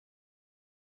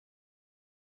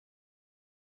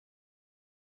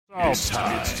It's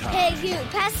time. Hey, you,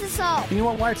 pass the salt. You know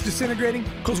what, why it's disintegrating?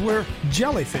 Because we're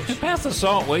jellyfish. Pass the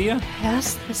salt, will you?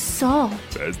 Pass the salt.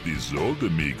 Pass the salt,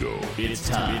 amigo. It's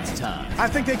time. It's time. I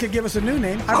think they could give us a new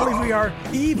name. I believe we are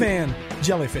Evan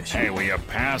Jellyfish. Hey, will you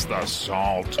pass the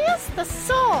salt? Pass the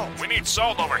salt. We need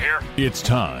salt over here. It's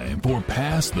time for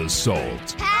Pass the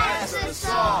Salt. Pass the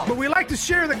salt. But we like to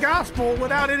share the gospel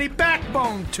without any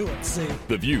backbone to it, see?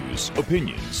 The views,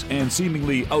 opinions, and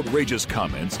seemingly outrageous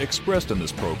comments expressed in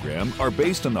this program are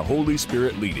based on the Holy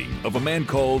Spirit leading of a man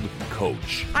called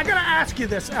Coach. I gotta ask you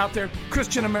this out there,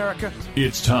 Christian America.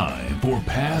 It's time for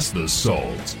Pass the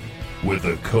Salt with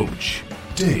the Coach,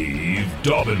 Dave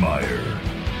Daubenmire.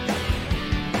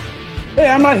 Hey,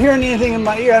 I'm not hearing anything in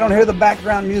my ear. I don't hear the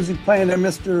background music playing there,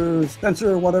 Mr.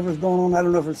 Spencer, or whatever's going on. I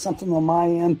don't know if it's something on my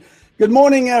end. Good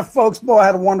morning, folks. Boy, I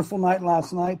had a wonderful night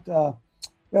last night.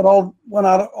 We had went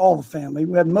out all the family.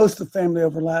 We had most of the family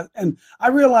over last, and I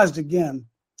realized again,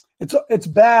 it's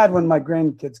bad when my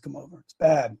grandkids come over. It's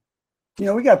bad. You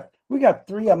know, we got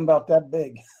three of them about that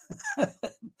big, about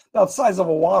the size of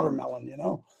a watermelon. You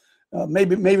know,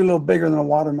 maybe a little bigger than a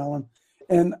watermelon,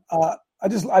 and I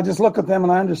just look at them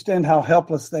and I understand how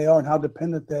helpless they are and how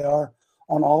dependent they are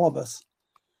on all of us.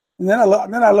 And then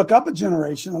I look up a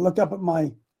generation. I look up at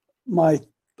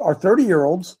our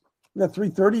 30-year-olds. We got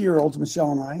three 30-year-olds,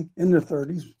 Michelle and I, in their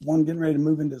 30s. One getting ready to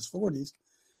move into his 40s,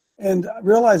 and I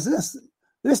realize this: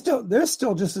 they're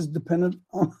still just as dependent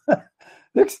on.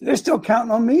 They're still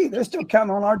counting on me. They're still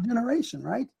counting on our generation,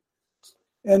 right?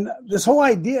 And this whole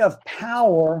idea of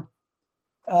power.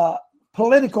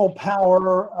 Political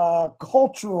power,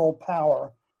 cultural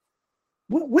power.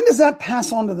 When does that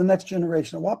pass on to the next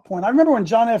generation? At what point? I remember when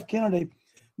John F. Kennedy,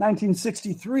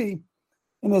 1961,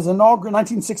 in his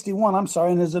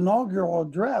inaugural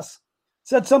address,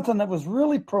 said something that was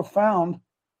really profound.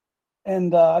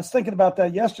 And I was thinking about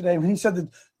that yesterday when he said that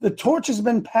the torch has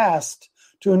been passed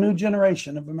to a new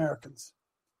generation of Americans.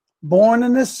 Born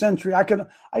in this century. When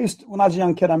I was a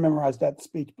young kid, I memorized that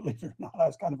speech, believe it or not. I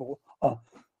was kind of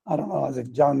I don't know, I was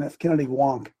like John F. Kennedy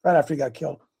wonk, right after he got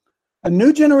killed. A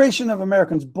new generation of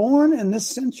Americans born in this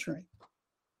century.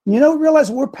 You realize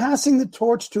we're passing the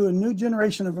torch to a new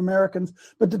generation of Americans,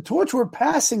 but the torch we're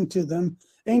passing to them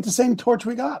ain't the same torch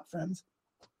we got, friends.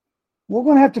 We're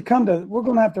going to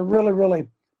have to really, really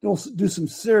do some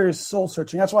serious soul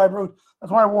searching. That's why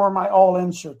I wore my all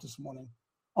in shirt this morning.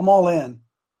 I'm all in.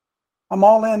 I'm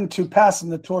all in to passing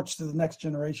the torch to the next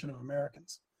generation of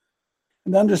Americans.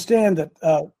 And understand that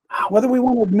whether we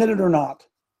want to admit it or not,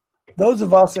 those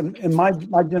of us in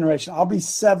my generation, I'll be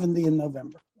 70 in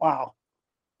November. Wow.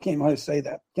 Can't even say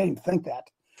that. Can't even think that.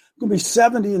 I'm going to be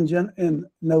 70 in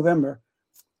November.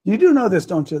 You do know this,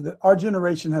 don't you, that our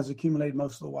generation has accumulated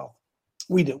most of the wealth.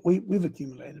 We do. We've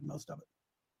accumulated most of it.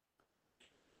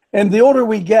 And the older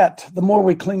we get, the more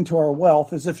we cling to our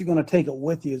wealth as if you're going to take it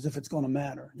with you, as if it's going to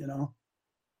matter,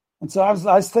 And so I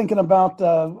was thinking about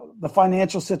the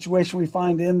financial situation we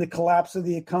find in the collapse of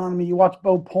the economy. You watch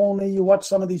Bo Polney, you watch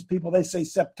some of these people, they say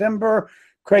September.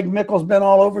 Craig Mickle's been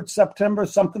all over September,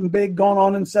 something big going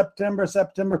on in September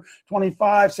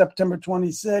 25, September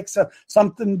 26,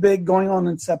 something big going on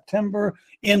in September,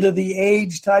 end of the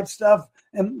age type stuff.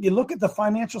 And you look at the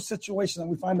financial situation that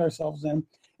we find ourselves in,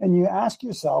 and you ask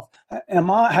yourself, have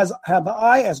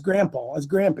I, as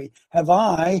Grampy, have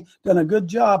I done a good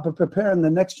job of preparing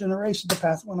the next generation to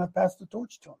pass when I pass the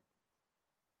torch to them?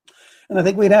 And I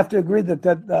think we'd have to agree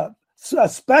that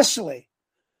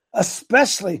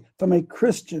especially from a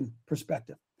Christian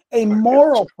perspective, a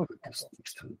moral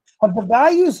perspective, of the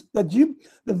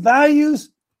values,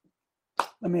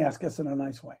 let me ask this in a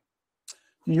nice way.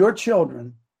 Do your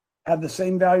children have the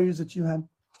same values that you had?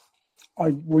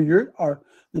 Are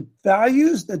the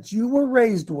values that you were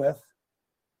raised with,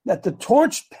 that the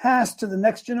torch passed to the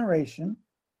next generation,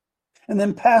 and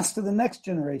then passed to the next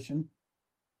generation?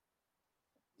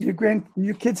 Your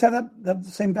kids have the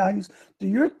same values? Do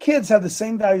your kids have the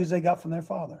same values they got from their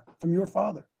father, from your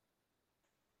father?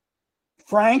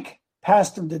 Frank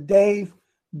passed them to Dave.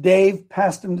 Dave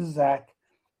passed them to Zach.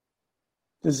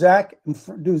 Do Zach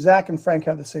and Frank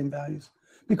have the same values?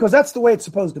 Because that's the way it's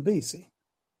supposed to be, see?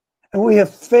 And we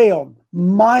have failed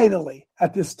mightily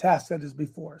at this task that is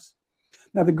before us.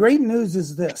 Now, the great news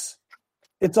is this.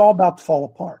 It's all about to fall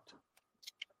apart.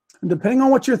 And depending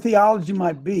on what your theology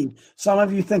might be, some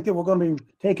of you think that we're going to be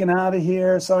taken out of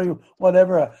here. Some of you,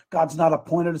 whatever, God's not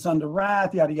appointed us unto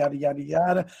wrath, yada, yada, yada,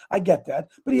 yada. I get that.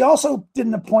 But he also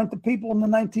didn't appoint the people in the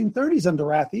 1930s unto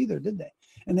wrath either, did they?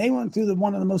 And they went through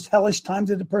one of the most hellish times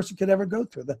that a person could ever go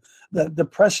through, the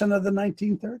depression of the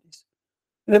 1930s.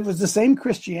 And it was the same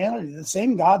Christianity, the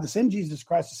same God, the same Jesus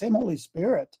Christ, the same Holy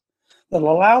Spirit that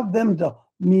allowed them to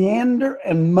meander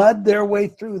and mud their way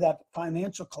through that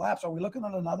financial collapse. Are we looking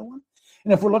at another one?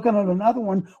 And if we're looking at another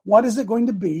one, what is it going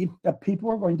to be that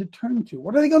people are going to turn to?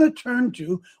 What are they going to turn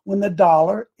to when the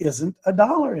dollar isn't a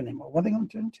dollar anymore? What are they going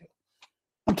to turn to?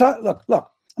 I'm talking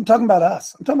about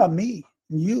us. I'm talking about me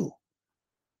and you.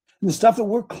 And the stuff that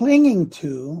we're clinging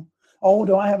to. Oh,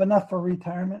 do I have enough for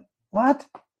retirement? What?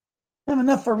 I have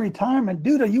enough for retirement?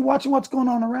 Dude, are you watching what's going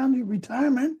on around you?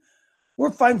 Retirement?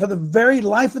 We're fighting for the very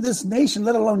life of this nation,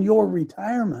 let alone your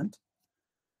retirement.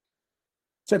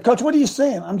 So, Coach, what are you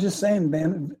saying? I'm just saying,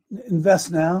 man,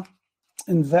 invest now.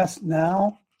 Invest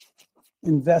now.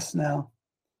 Invest now.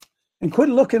 And quit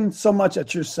looking so much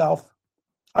at yourself.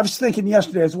 I was thinking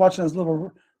yesterday, I was watching those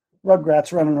little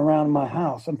rugrats running around in my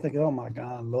house. I'm thinking, oh, my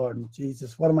God, Lord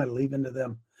Jesus, what am I leaving to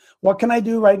them? What can I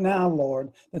do right now,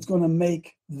 Lord, that's going to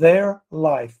make their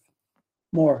life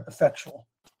more effectual?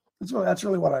 That's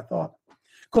really what I thought.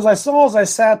 Because I saw as I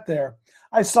sat there,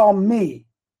 I saw me,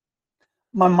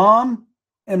 my mom,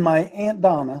 and my Aunt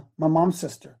Donna, my mom's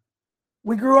sister.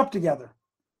 We grew up together.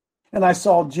 And I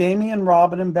saw Jamie and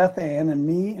Robin and Beth Ann and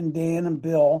me and Dan and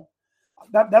Bill.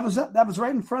 That was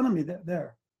right in front of me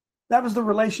there. That was the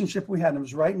relationship we had. It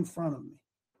was right in front of me.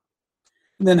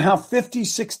 And then how 50,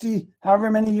 60, however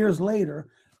many years later,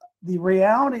 the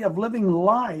reality of living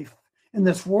life in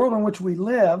this world in which we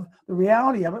live, the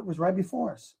reality of it was right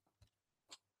before us.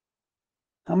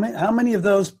 How many of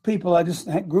those people I just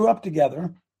grew up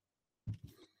together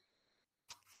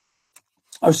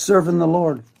are serving the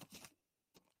Lord,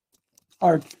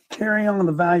 are carrying on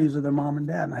the values of their mom and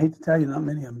dad? And I hate to tell you, not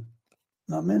many of them.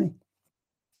 Not many.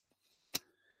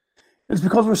 It's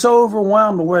because we're so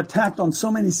overwhelmed and we're attacked on so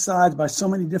many sides by so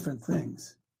many different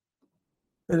things.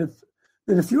 That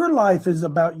if your life is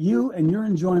about you and your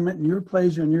enjoyment and your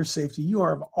pleasure and your safety, you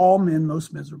are of all men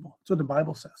most miserable. That's what the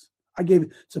Bible says.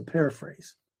 It's a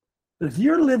paraphrase. But if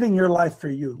you're living your life for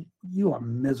you, you are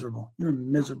miserable. You're a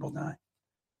miserable guy.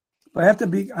 But I have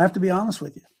to be honest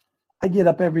with you. I get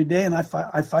up every day and I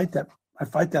fight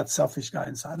that selfish guy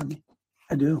inside of me.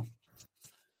 I do.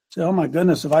 So, oh my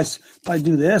goodness, if I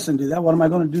do this and do that, what am I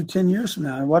going to do 10 years from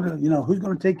now? And who's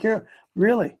going to take care of?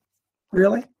 Really?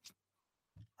 Really?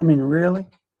 I mean, really?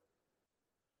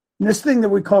 And this thing that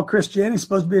we call Christianity is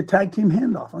supposed to be a tag team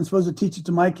handoff. I'm supposed to teach it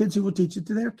to my kids who will teach it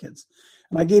to their kids.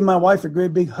 And I gave my wife a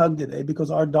great big hug today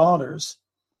because our daughters,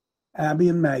 Abby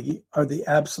and Maggie, are the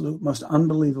absolute most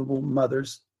unbelievable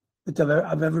mothers that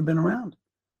I've ever been around.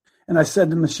 And I said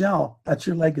to Michelle, that's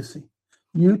your legacy.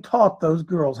 You taught those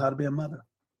girls how to be a mother.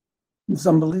 It's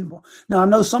unbelievable. Now, I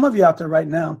know some of you out there right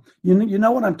now, you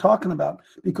know what I'm talking about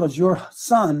because your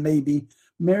son maybe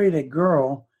married a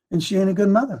girl and she ain't a good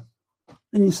mother.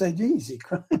 And you say, geez,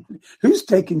 who's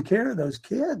taking care of those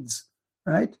kids,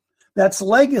 right? That's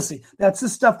legacy. That's the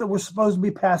stuff that we're supposed to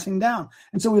be passing down.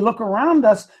 And so we look around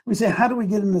us, we say, how do we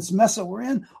get in this mess that we're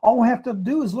in? All we have to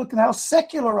do is look at how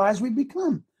secularized we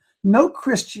become. No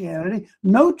Christianity,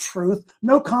 no truth,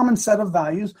 no common set of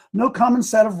values, no common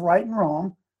set of right and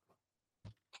wrong.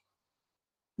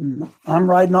 I'm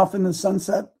riding off in the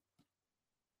sunset,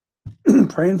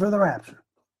 praying for the rapture.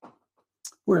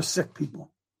 We're a sick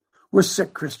people. We're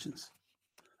sick Christians.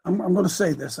 I'm going to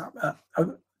say this.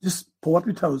 Just pull up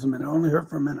your toes a minute. I only heard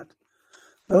for a minute.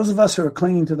 Those of us who are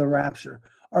clinging to the rapture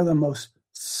are the most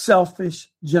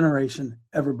selfish generation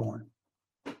ever born.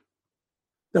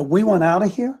 That we want out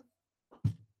of here?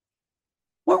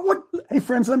 What? Hey,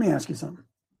 friends, let me ask you something.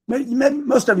 Maybe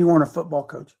most of you weren't a football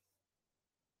coach.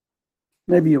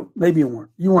 Maybe you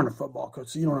weren't. You weren't a football coach,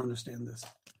 so you don't understand this.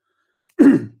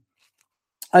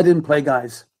 I didn't play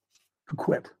guys who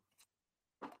quit.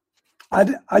 I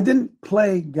didn't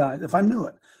play guys, if I knew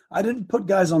it. I didn't put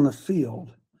guys on the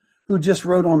field who just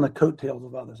rode on the coattails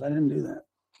of others. I didn't do that.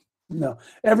 No.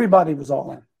 Everybody was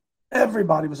all in.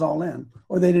 Everybody was all in,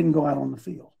 or they didn't go out on the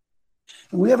field.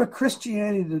 And we have a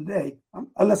Christianity today.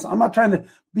 Listen, I'm not trying to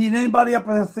beat anybody up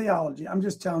with a theology. I'm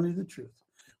just telling you the truth.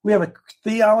 We have a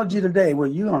theology today where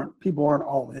people aren't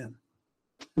all in.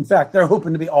 In fact, they're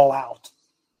hoping to be all out.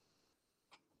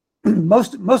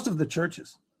 Most of the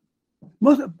churches,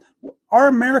 our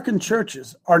American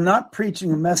churches are not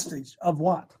preaching a message of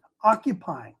what?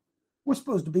 Occupying. We're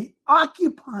supposed to be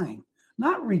occupying,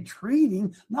 not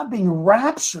retreating, not being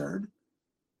raptured.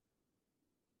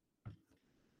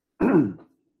 It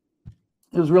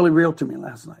was really real to me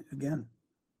last night again.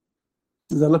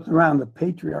 As I looked around, the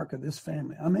patriarch of this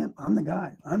family, I'm the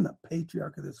guy. I'm the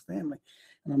patriarch of this family.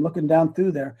 And I'm looking down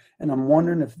through there, and I'm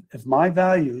wondering if my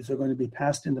values are going to be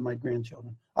passed into my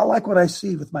grandchildren. I like what I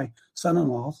see with my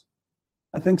son-in-laws.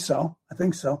 I think so.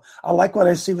 I like what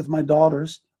I see with my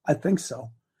daughters. I think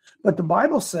so. But the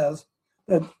Bible says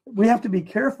that we have to be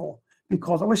careful,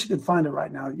 because I wish I could find it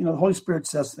right now. You know, the Holy Spirit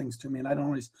says things to me, and I don't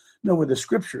always know where the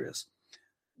scripture is.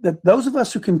 That those of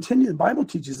us who continue, the Bible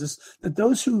teaches us, that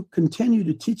those who continue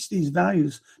to teach these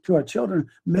values to our children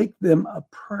make them a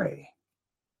prey.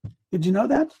 Did you know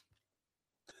that?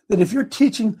 That if you're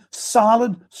teaching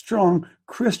solid, strong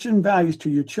Christian values to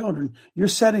your children, you're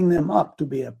setting them up to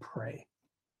be a prey.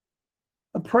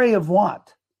 A prey of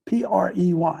what?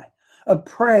 P-R-E-Y. A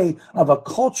prey of a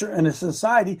culture and a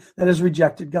society that has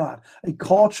rejected God. A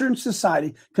culture and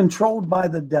society controlled by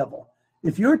the devil.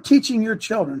 If you're teaching your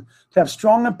children to have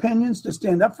strong opinions, to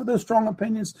stand up for those strong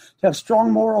opinions, to have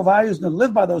strong moral values, and to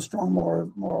live by those strong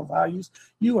moral values,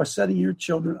 you are setting your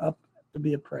children up to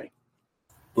be a prey.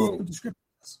 Boom.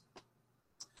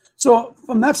 So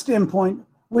from that standpoint,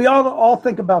 we ought to all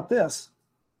think about this.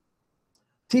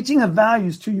 Teaching of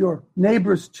values to your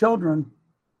neighbor's children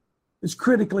is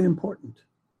critically important.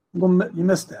 You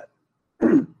missed that.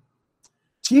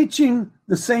 Teaching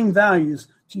the same values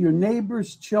to your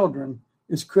neighbor's children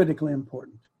is critically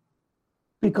important.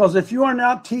 Because if you are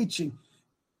not teaching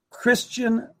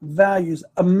Christian values,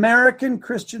 American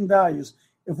Christian values,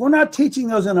 if we're not teaching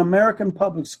those in American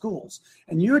public schools,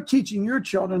 and you're teaching your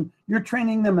children, you're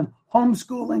training them in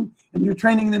homeschooling, and you're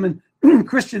training them in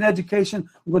Christian education,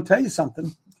 I'm going to tell you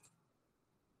something.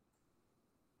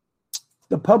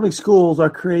 The public schools are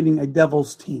creating a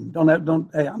devil's team.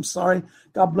 Hey, I'm sorry.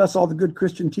 God bless all the good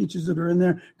Christian teachers that are in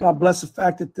there. God bless the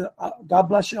fact that, God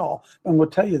bless you all. I'm going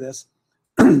to tell you this.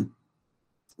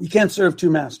 You can't serve two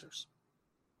masters.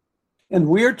 And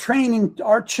we're training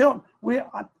our children.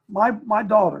 My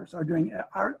daughters are doing,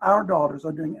 our daughters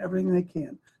are doing everything they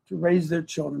can to raise their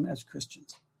children as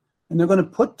Christians. And they're going to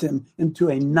put them into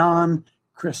a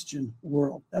non-Christian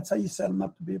world. That's how you set them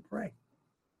up to be a prey.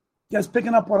 You guys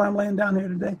picking up what I'm laying down here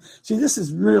today? See, this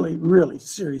is really, really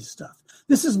serious stuff.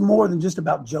 This is more than just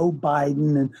about Joe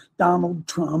Biden and Donald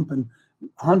Trump and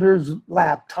Hunter's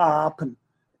laptop, and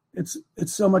it's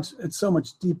so much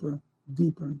deeper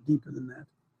than that.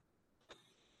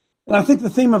 And I think the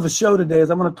theme of the show today is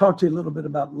I want to talk to you a little bit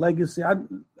about legacy.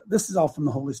 This is all from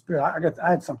the Holy Spirit. I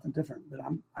had something different, but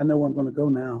I know where I'm going to go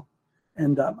now.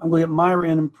 And I'm going to get Myra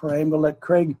in and pray. I'm going to let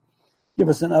Craig give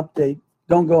us an update.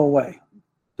 Don't go away.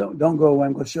 Don't go away.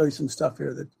 I'm going to show you some stuff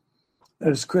here that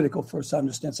is critical for us to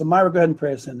understand. So, Myra, go ahead and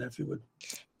pray us in there, if you would.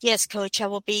 Yes, Coach, I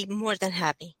will be more than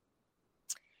happy.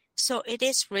 So it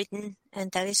is written,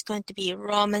 and that is going to be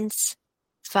Romans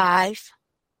 5,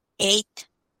 8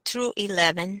 through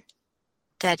 11.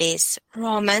 That is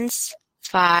Romans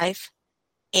 5,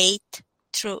 8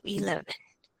 through 11.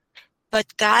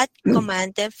 But God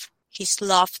commandeth his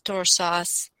love towards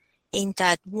us, in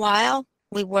that while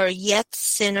we were yet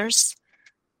sinners,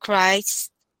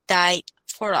 Christ died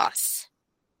for us.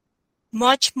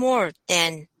 Much more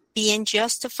than being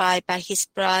justified by his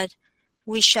blood,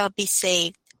 we shall be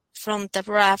saved from the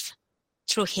wrath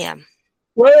through him.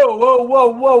 Whoa.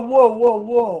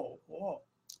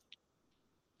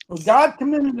 Well, God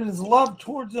commended his love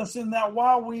towards us in that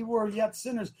while we were yet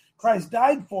sinners, Christ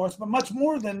died for us, but much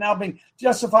more than now being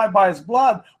justified by his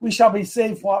blood, we shall be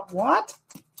saved what?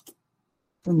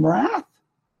 From wrath?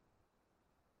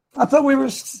 I thought we were,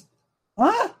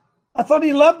 I thought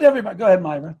he loved everybody. Go ahead,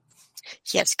 Myra.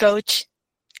 Yes, Coach.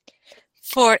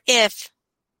 For if,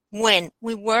 when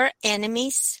we were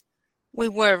enemies, we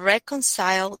were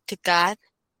reconciled to God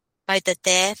by the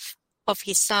death of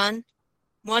his Son,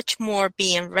 much more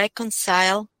being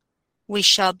reconciled, we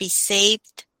shall be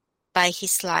saved by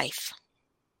his life.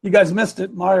 You guys missed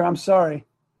it, Myra. I'm sorry.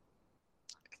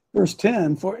 Verse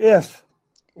 10, for if,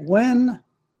 when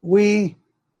we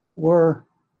were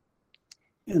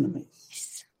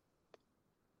enemies.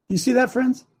 You see that,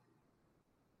 friends?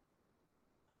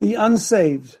 The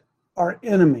unsaved are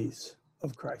enemies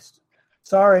of Christ.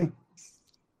 Sorry.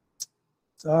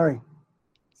 That's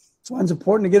why it's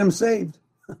important to get them saved.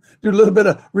 Do a little bit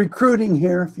of recruiting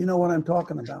here, if you know what I'm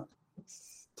talking about.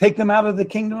 Take them out of the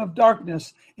kingdom of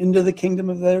darkness into the kingdom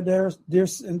of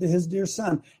into his dear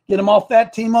Son. Get them off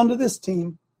that team onto this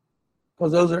team,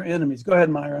 because those are enemies. Go ahead,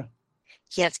 Myra.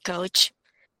 Yes, Coach.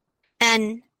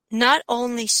 And not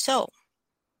only so,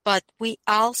 but we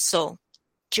also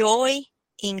joy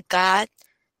in God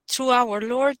through our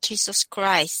Lord Jesus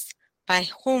Christ, by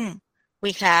whom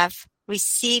we have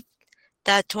received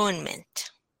the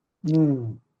atonement.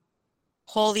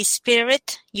 Holy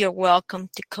Spirit, you're welcome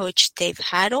to Coach Dave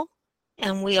Haddle,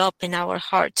 and we open our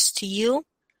hearts to you.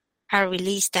 I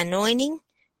release the anointing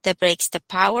that breaks the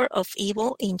power of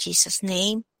evil in Jesus'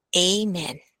 name.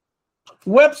 Amen.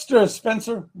 Webster's,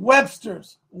 Spencer.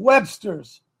 Webster's.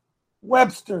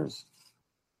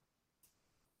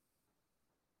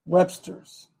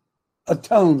 Webster's.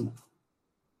 Atone.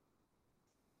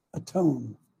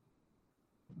 Atone.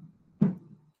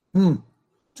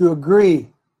 To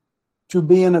agree, to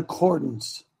be in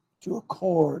accordance, to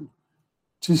accord,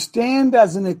 to stand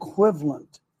as an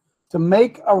equivalent, to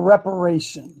make a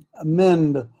reparation,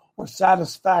 amend, or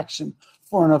satisfaction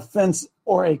for an offense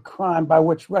or a crime by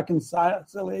which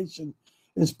reconciliation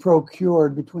is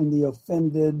procured between the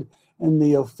offended and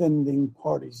the offending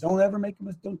parties. Don't ever make a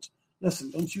mistake.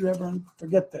 Don't you ever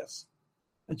forget this,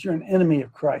 that you're an enemy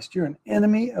of Christ. You're an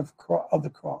enemy of the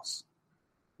cross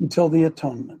until the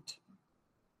atonement.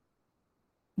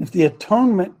 If the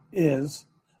atonement is,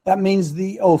 that means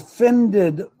the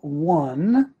offended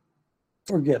one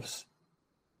forgives.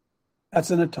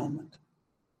 That's an atonement.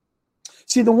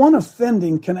 See, the one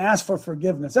offending can ask for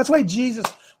forgiveness. That's why Jesus,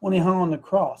 when he hung on the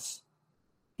cross,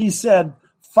 he said,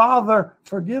 Father,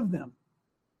 forgive them,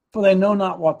 for they know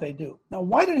not what they do. Now,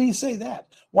 why did he say that?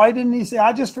 Why didn't he say,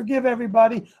 I just forgive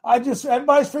everybody.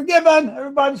 Everybody's forgiven.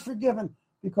 Everybody's forgiven.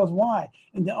 Because why?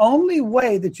 And the only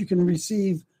way that you can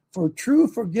receive for true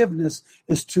forgiveness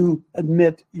is to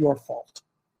admit your fault.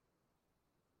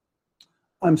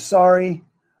 I'm sorry,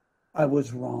 I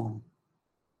was wrong.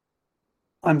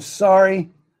 I'm sorry,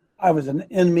 I was an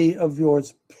enemy of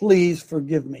yours. Please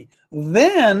forgive me.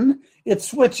 Then it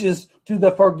switches to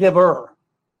the forgiver.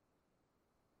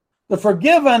 The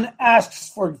forgiven asks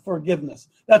for forgiveness.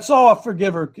 That's all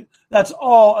that's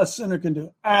all a sinner can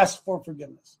do. Ask for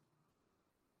forgiveness.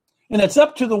 And it's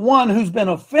up to the one who's been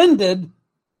offended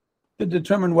to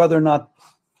determine whether or not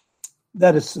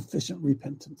that is sufficient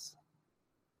repentance.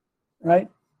 Right?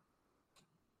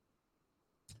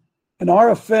 And our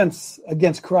offense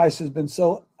against Christ has been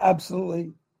so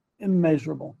absolutely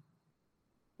immeasurable.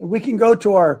 We can go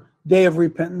to our day of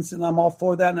repentance, and I'm all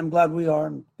for that, and I'm glad we are,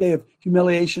 and day of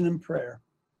humiliation and prayer.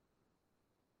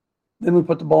 Then we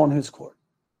put the ball in his court.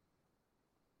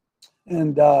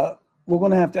 And we're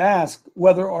going to have to ask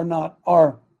whether or not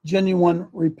our genuine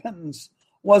repentance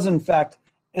was in fact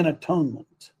an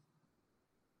atonement.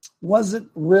 Was it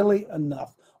really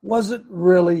enough? Was it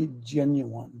really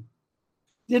genuine?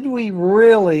 Did we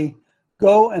really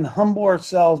go and humble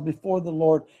ourselves before the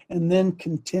Lord and then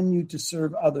continue to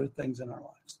serve other things in our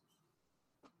lives?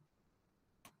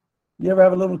 You ever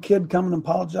have a little kid come and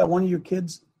apologize? One of your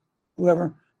kids,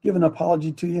 whoever, give an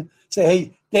apology to you. Say,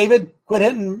 hey, David, quit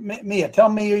hitting Mia. Tell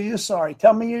me you're sorry.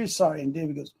 Tell me you're sorry. And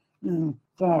David goes,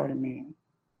 sorry, Mia.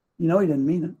 You know he didn't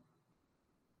mean it.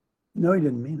 You know he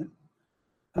didn't mean it.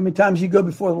 How many times you go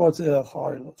before the Lord and say, oh,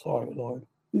 sorry, Lord.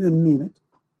 You didn't mean it.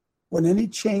 Wasn't any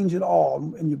change at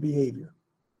all in your behavior.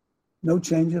 No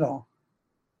change at all.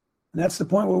 And that's the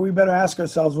point where we better ask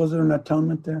ourselves, was there an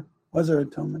atonement there? Was there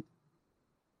atonement?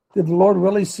 Did the Lord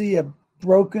really see a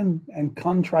broken and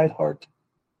contrite heart?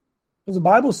 Because the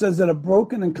Bible says that a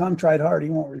broken and contrite heart, he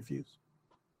won't refuse.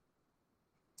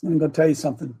 I'm going to tell you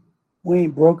something. We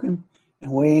ain't broken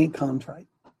and we ain't contrite.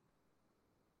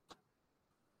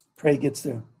 Pray it gets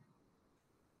there.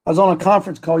 I was on a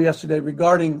conference call yesterday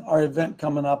regarding our event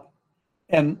coming up.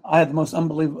 And I had the most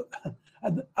unbelievable,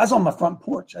 I was on my front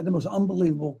porch. I had the most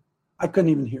unbelievable, I couldn't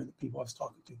even hear the people I was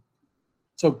talking to.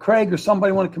 So Craig or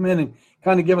somebody want to come in and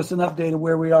kind of give us an update of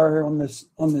where we are here on this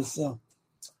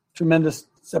tremendous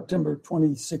September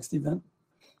 26th event.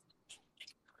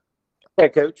 Yeah,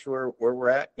 Coach, where we're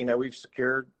at, we've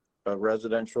secured a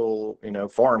residential,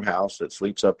 farmhouse that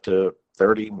sleeps up to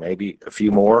 30, maybe a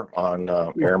few more on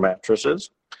air mattresses.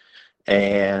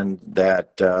 And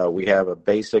that we have a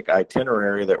basic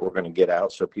itinerary that we're going to get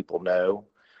out so people know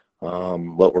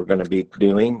what we're going to be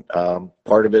doing.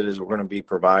 Part of it is we're going to be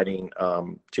providing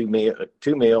two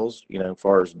meals, as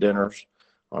far as dinners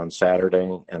on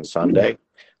Saturday and Sunday.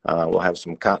 We'll have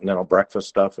some continental breakfast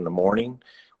stuff in the morning.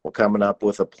 We're coming up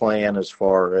with a plan as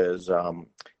far as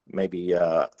maybe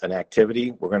an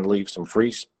activity. We're going to leave some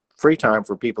free time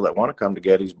for people that want to come to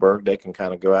Gettysburg. They can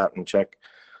kind of go out and check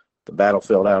the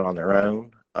battlefield out on their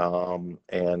own.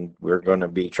 And we're going to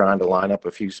be trying to line up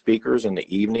a few speakers in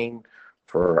the evening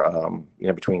for,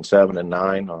 between 7 and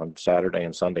 9 on Saturday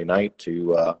and Sunday night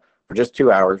for just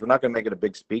 2 hours. We're not going to make it a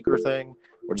big speaker thing.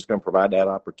 We're just going to provide that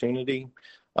opportunity.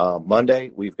 Monday,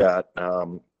 we've got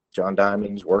John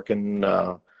Diamond's working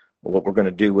what we're going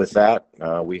to do with that.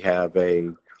 We have a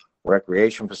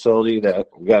recreation facility that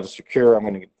we got to secure.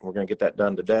 We're going to get that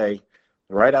done today,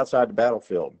 right outside the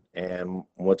battlefield. And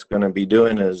what's going to be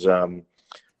doing is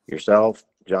yourself,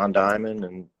 John Diamond,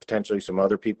 and potentially some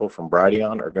other people from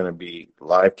Brighteon are going to be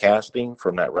live casting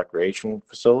from that recreation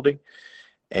facility.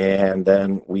 And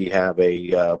then we have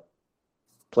a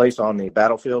place on the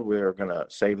battlefield. We're going to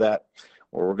save that,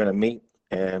 where we're going to meet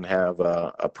and have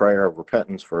a prayer of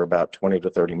repentance for about 20 to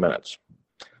 30 minutes.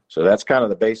 So that's kind of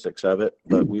the basics of it,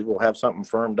 but we will have something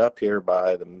firmed up here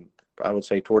by I would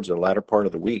say towards the latter part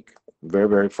of the week. Very,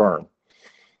 very firm.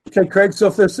 Okay, Craig. So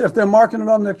if they're marking it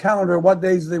on their calendar, what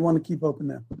days do they want to keep open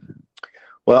then?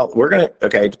 Well,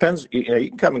 it depends. You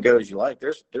can come and go as you like.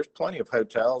 There's plenty of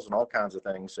hotels and all kinds of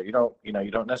things. So you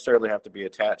don't necessarily have to be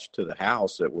attached to the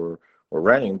house that we're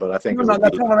renting, but I think No,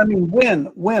 that's not what I mean.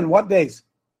 When, what days?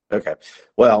 Okay.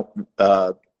 Well,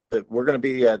 we're going to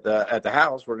be at the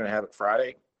house. We're going to have it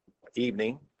Friday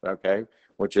evening, okay,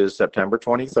 which is September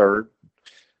 23rd,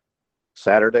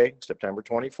 Saturday, September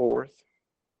 24th,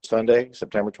 Sunday,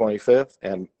 September 25th,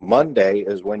 and Monday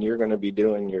is when you're going to be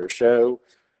doing your show,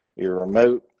 your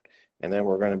remote, and then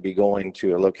we're going to be going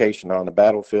to a location on the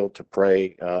battlefield to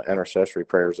pray intercessory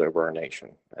prayers over our nation.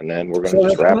 And then we're going to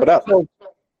just wrap it up. So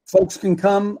folks can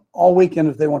come all weekend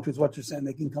if they want to, is what you're saying.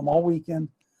 They can come all weekend.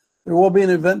 There will be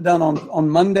an event done on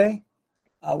Monday.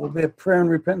 Will be a prayer and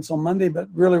repentance on Monday, but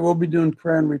really we'll be doing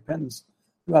prayer and repentance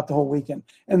throughout the whole weekend.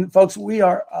 And folks, we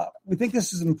think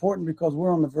this is important because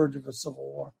we're on the verge of a civil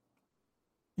war.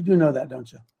 You do know that,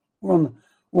 don't you?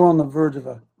 We're on the verge of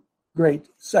a great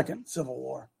second civil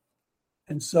war.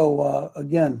 And so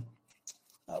again,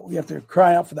 we have to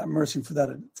cry out for that mercy, for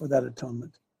that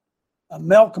atonement.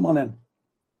 Mel, come on in.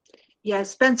 Yeah,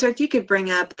 Spencer, if you could bring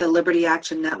up the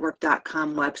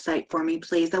libertyactionnetwork.com website for me,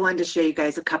 please. I wanted to show you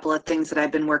guys a couple of things that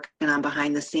I've been working on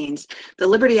behind the scenes. The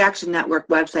Liberty Action Network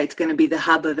website is going to be the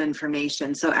hub of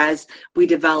information. So as we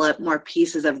develop more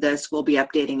pieces of this, we'll be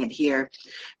updating it here.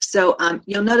 So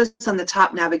you'll notice on the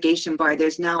top navigation bar,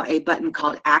 there's now a button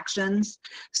called Actions.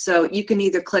 So you can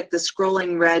either click the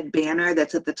scrolling red banner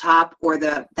that's at the top or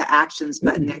the Actions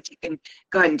button there. You can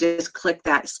go ahead and just click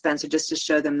that, Spencer, just to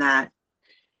show them that.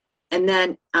 And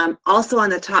then also on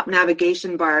the top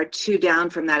navigation bar, 2 down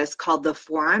from that is called the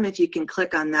Forum. If you can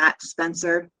click on that,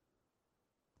 Spencer.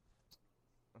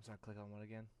 I'm sorry, click on what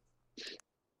again?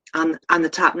 On the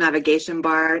top navigation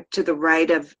bar to the right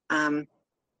of, there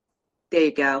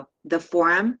you go, the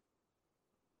Forum.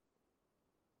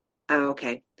 Oh,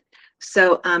 okay.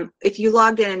 So if you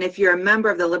logged in and if you're a member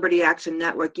of the Liberty Action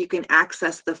Network, you can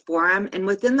access the Forum. And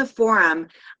within the Forum,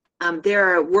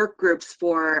 there are work groups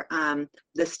for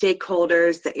the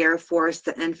stakeholders, the Air Force,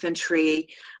 the infantry.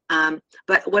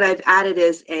 But what I've added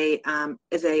is a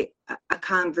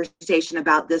conversation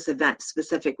about this event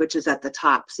specific, which is at the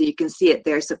top. So you can see it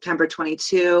there, September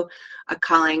 22, a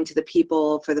calling to the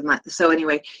people for the month. So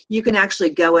anyway, you can actually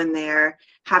go in there,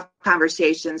 have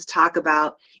conversations, talk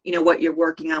about what you're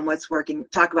working on, what's working,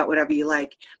 talk about whatever you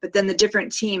like. But then the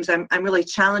different teams, I'm really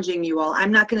challenging you all.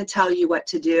 I'm not going to tell you what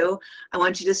to do. I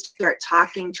want you to start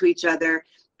talking to each other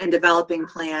and developing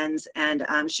plans and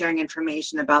sharing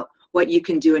information about what you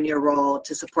can do in your role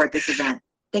to support this event.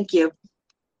 Thank you.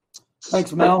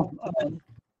 Thanks, Mel.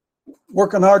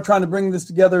 Working hard trying to bring this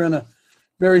together in a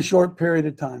very short period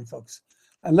of time, folks.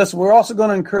 And listen, we're also going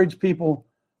to encourage people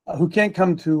who can't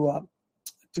come to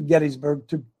Gettysburg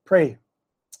to pray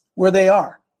where they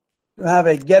are, to have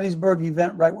a Gettysburg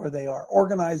event right where they are,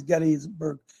 organized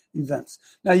Gettysburg events.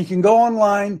 Now you can go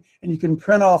online and you can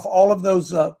print off all of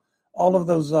those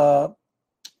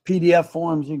PDF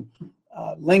forms,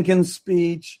 Lincoln's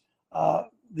speech,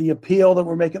 the appeal that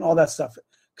we're making, all that stuff.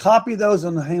 Copy those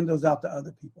and hand those out to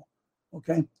other people.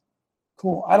 Okay,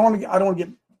 cool. I don't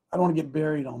want to get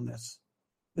buried on this.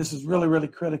 This is really, really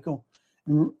critical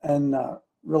and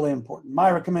really important.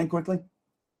 Myra, come in quickly.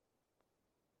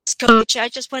 Coach, I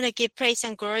just want to give praise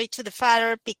and glory to the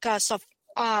Father because of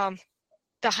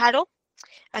the huddle.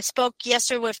 I spoke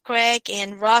yesterday with Craig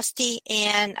and Rusty,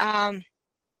 and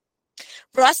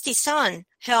Rusty's son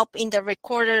helped in the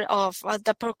recorder of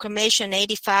the Proclamation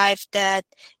 85 that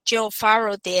Joe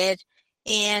Farrow did,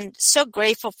 and so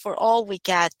grateful for all we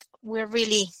got. We're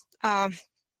really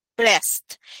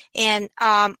blessed. And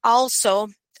also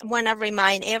want to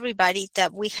remind everybody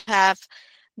that we have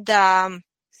the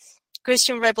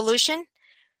Christian Revolution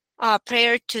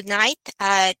prayer tonight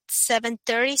at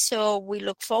 7:30. So we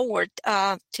look forward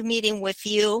to meeting with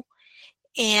you.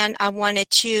 And I wanted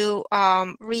to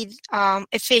read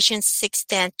Ephesians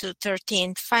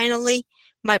 6:10-13. Finally,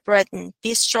 my brethren,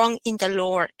 be strong in the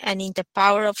Lord and in the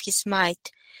power of his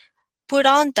might. Put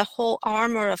on the whole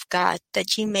armor of God,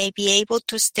 that ye may be able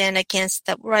to stand against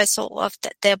the wrestle of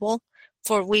the devil.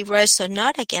 For we wrestle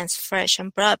not against flesh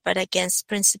and blood, but against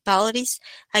principalities,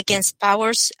 against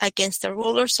powers, against the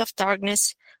rulers of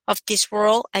darkness of this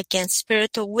world, against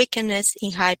spiritual wickedness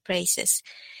in high places.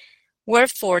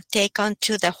 Wherefore take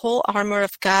unto the whole armor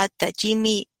of God, that ye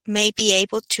may be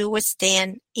able to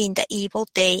withstand in the evil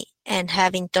day, and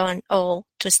having done all,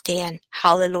 to stand.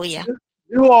 Hallelujah.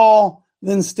 Do all,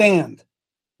 then stand.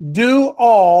 Do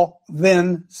all,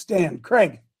 then stand.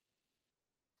 Craig.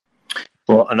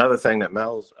 Well, another thing that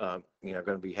Mel's going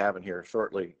to be having here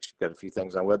shortly, she's got a few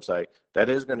things on the website, that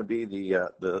is going to be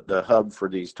the hub for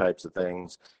these types of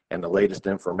things and the latest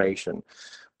information.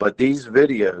 But these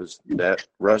videos that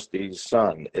Rusty's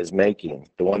son is making,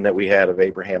 the one that we had of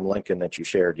Abraham Lincoln that you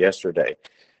shared yesterday,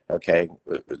 okay,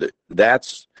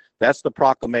 that's the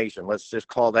proclamation. Let's just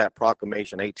call that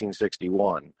Proclamation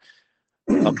 1861.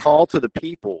 A call to the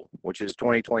people, which is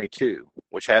 2022,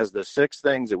 which has the 6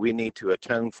 things that we need to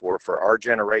atone for our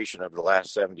generation of the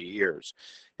last 70 years.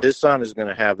 His son is going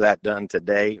to have that done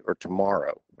today or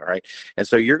tomorrow, all right? And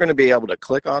so you're going to be able to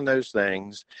click on those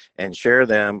things and share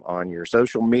them on your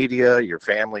social media, your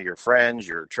family, your friends,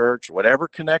 your church, whatever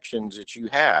connections that you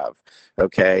have,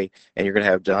 okay? And you're going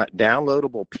to have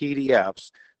downloadable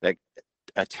PDFs that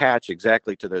attach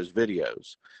exactly to those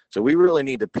videos. So we really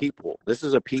need the people. This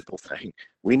is a people thing.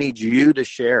 We need you to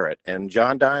share it. And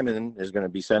John Diamond is going to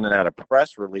be sending out a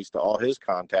press release to all his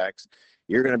contacts.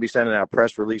 You're going to be sending out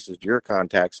press releases to your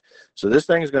contacts. So this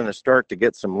thing is going to start to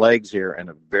get some legs here in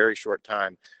a very short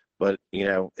time. But,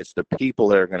 it's the people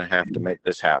that are going to have to make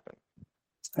this happen.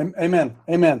 Amen.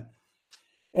 Amen.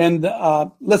 And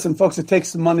listen, folks, it takes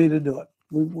some money to do it.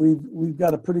 We've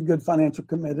got a pretty good financial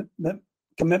commitment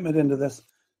into this.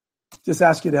 Just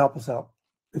ask you to help us out.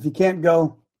 If you can't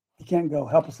go,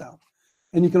 help us out.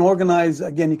 And you can organize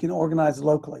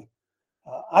locally.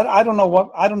 I don't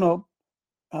know.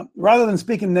 Rather than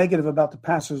speaking negative about the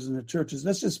pastors and the churches,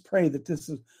 let's just pray that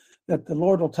that the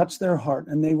Lord will touch their heart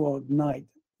and they will ignite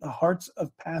the hearts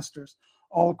of pastors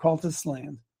all across this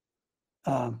land.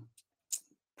 Prayer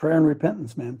and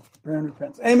repentance, man. Prayer and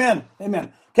repentance. Amen.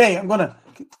 Amen. Okay,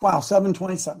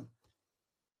 7:27.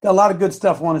 Got a lot of good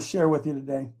stuff I want to share with you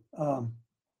today.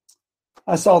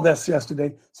 I saw this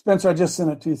yesterday. Spencer, I just sent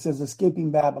it to you. It says,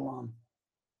 Escaping Babylon.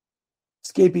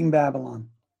 Escaping Babylon.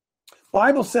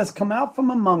 Bible says, come out from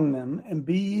among them and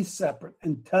be ye separate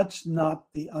and touch not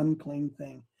the unclean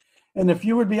thing. And if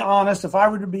I were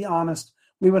to be honest,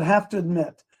 we would have to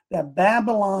admit that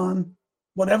Babylon,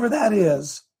 whatever that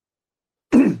is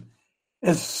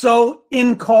so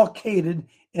inculcated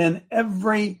in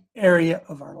every area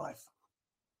of our life.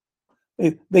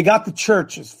 They got the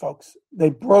churches, folks. They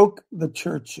broke the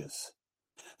churches.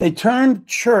 They turned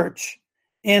church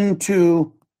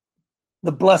into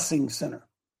the blessing center,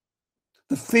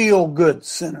 the feel-good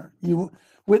center.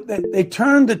 They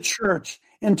turned the church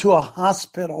into a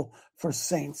hospital for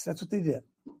saints. That's what they did.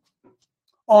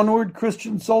 Onward,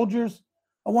 Christian soldiers.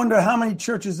 I wonder how many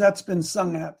churches that's been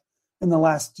sung at in the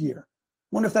last year.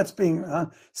 I wonder if that's being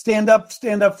stand up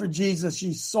for Jesus,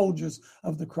 ye soldiers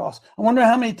of the cross. I wonder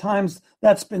how many times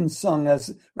that's been sung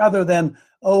as rather than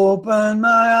open my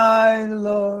eyes,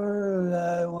 Lord,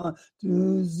 I want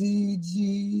to see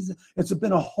Jesus. It's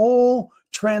been a whole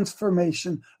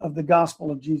transformation of the gospel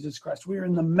of Jesus Christ. We are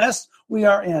in the mess we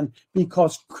are in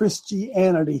because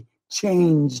Christianity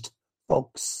changed,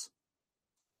 folks.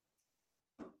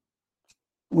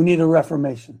 We need a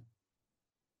reformation.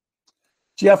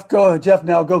 Jeff,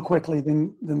 now go quickly,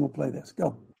 then we'll play this.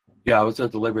 Go. Yeah, I was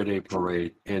at the Labor Day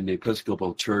parade, and the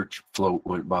Episcopal Church float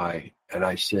went by, and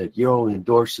I said,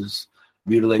 endorses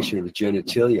mutilation of the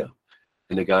genitalia.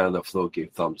 And the guy on the float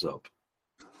gave thumbs up.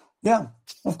 Yeah,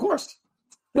 of course.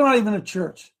 They're not even a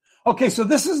church. Okay, so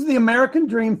this is the American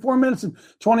dream, 4 minutes and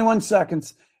 21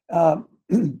 seconds.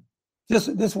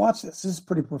 Just watch this. This is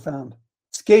pretty profound.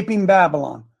 Escaping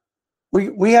Babylon.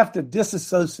 We have to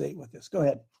disassociate with this. Go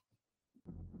ahead.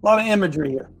 A lot of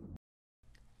imagery here.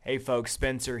 Hey folks,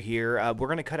 Spencer here. We're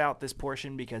going to cut out this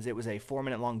portion because it was a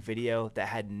 4-minute long video that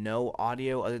had no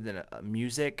audio other than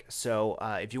music. So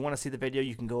if you want to see the video,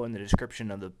 you can go in the description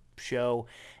of the show,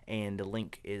 and the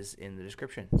link is in the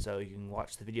description. So you can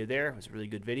watch the video there. It was a really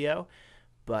good video,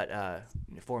 but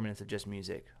 4 minutes of just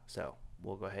music. So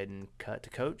we'll go ahead and cut to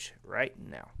Coach right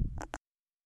now.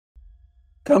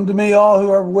 Come to me, all who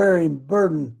are weary and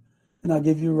burdened, and I'll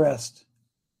give you rest.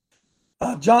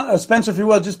 Spencer, if you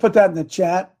will, just put that in the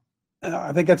chat.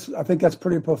 I think that's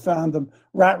pretty profound. The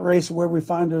rat race, where we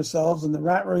find ourselves, and the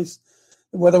rat race,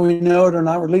 whether we know it or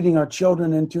not, we're leading our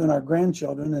children into and our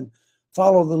grandchildren, and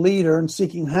follow the leader and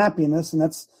seeking happiness, and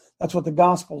that's what the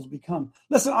gospel's become.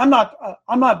 Listen, I'm not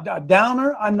a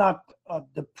downer. I'm not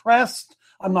depressed.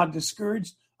 I'm not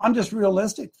discouraged. I'm just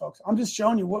realistic, folks. I'm just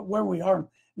showing you where we are, and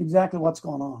exactly what's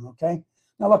going on. Okay.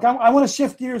 Now, look, I want to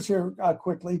shift gears here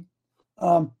quickly.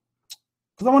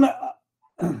 Because I want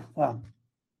to,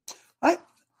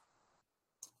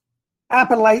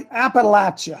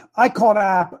 Appalachia. I call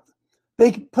it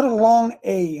they put a long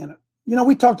A in it.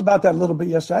 we talked about that a little bit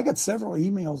yesterday. I got several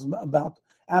emails about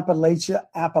Appalachia,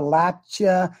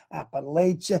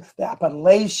 the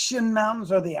Appalachian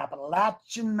Mountains or the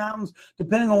Appalachian Mountains,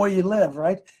 depending on where you live,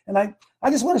 right? And I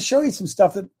just want to show you some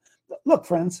stuff that, look,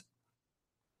 friends,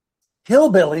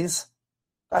 hillbillies,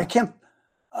 I can't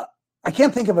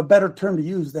think of a better term to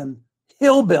use than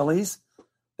hillbillies.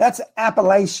 That's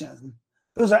Appalachian.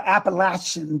 Those are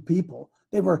Appalachian people.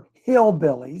 They were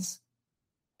hillbillies,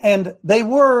 and they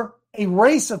were a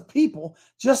race of people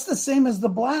just the same as the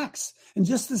blacks and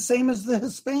just the same as the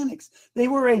Hispanics. They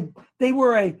were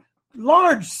a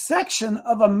large section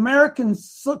of American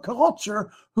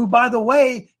culture who, by the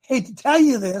way, hate to tell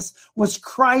you this, was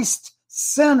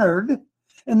Christ-centered,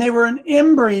 and they were an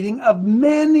inbreeding of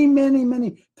many, many,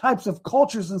 many types of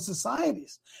cultures and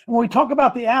societies. And when we talk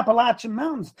about the Appalachian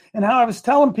Mountains and how I was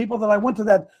telling people that I went to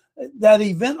that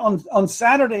event on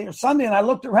Saturday or Sunday, and I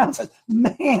looked around and said,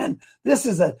 man, this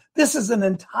is an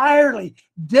entirely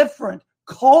different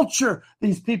culture,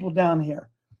 these people down here.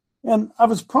 And I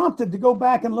was prompted to go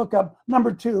back and look up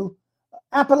number 2,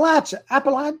 Appalachia,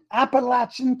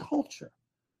 Appalachian culture.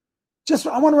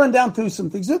 I want to run down through some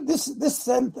things. This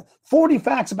said 40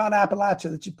 facts about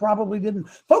Appalachia that you probably didn't.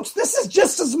 Folks, this is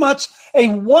just as much a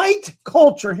white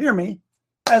culture, hear me,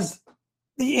 as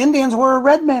the Indians were a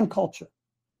red man culture,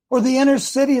 or the inner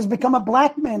city has become a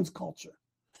black man's culture.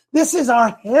 This is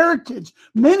our heritage.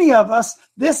 Many of us,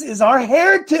 this is our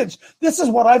heritage. This is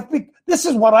what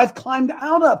I've climbed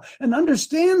out of. And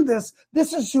understand this.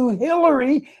 This is who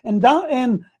Hillary and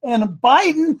Biden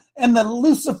and the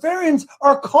Luciferians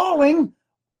are calling.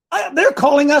 They're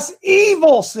calling us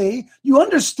evil. See, you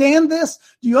understand this?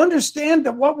 Do you understand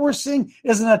that what we're seeing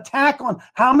is an attack on,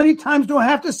 how many times do I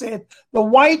have to say it? The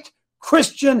white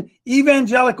Christian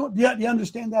evangelical. Do you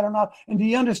understand that or not? And do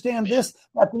you understand this?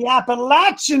 That the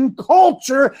Appalachian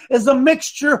culture is a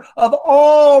mixture of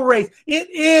all race. It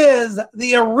is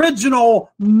the original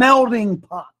melting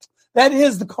pot.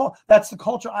 That's the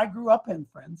culture I grew up in,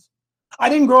 friends. I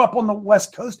didn't grow up on the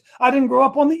West Coast. I didn't grow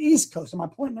up on the East Coast. Am I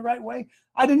pointing the right way?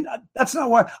 That's not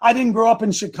where I didn't grow up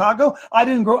in Chicago. I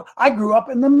grew up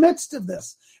in the midst of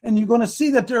this. And you're going to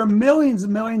see that there are millions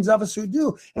and millions of us who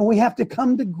do. And we have to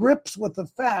come to grips with the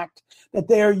fact that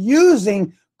they are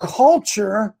using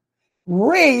culture,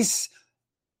 race,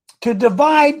 to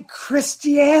divide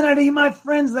Christianity, my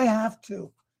friends. They have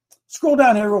to. Scroll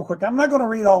down here real quick. I'm not going to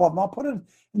read all of them. I'll put it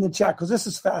in the chat because this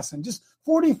is fascinating. Just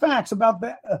 40 facts about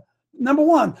that. Number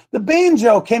 1, the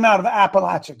banjo came out of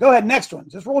Appalachia. Go ahead, next one.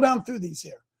 Just roll down through these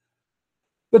here.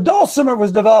 The dulcimer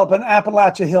was developed in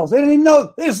Appalachia Hills. They didn't even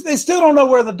know. They still don't know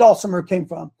where the dulcimer came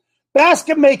from.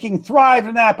 Basket making thrived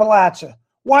in Appalachia,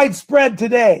 widespread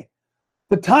today.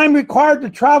 The time required to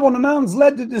travel in the mountains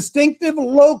led to distinctive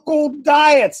local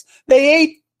diets.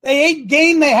 They ate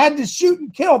game they had to shoot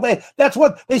and kill. They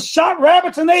shot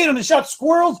rabbits and ate them. They shot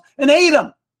squirrels and ate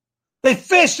them. They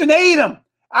fished and ate them.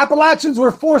 Appalachians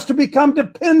were forced to become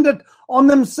dependent on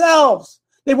themselves.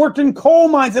 They worked in coal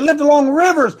mines. They lived along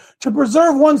rivers. To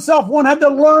preserve oneself, one had to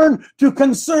learn to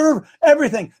conserve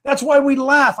everything. That's why we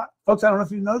laugh. Folks, I don't know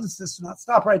if you noticed this or not.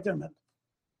 Stop right there a minute.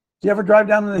 Do you ever drive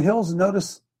down in the hills and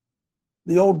notice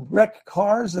the old wrecked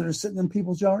cars that are sitting in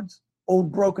people's yards?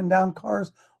 Old broken down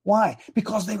cars? Why?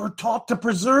 Because they were taught to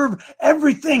preserve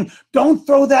everything. Don't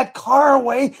throw that car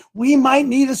away. We might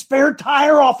need a spare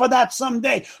tire off of that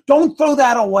someday. Don't throw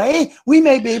that away. We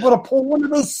may be able to pull one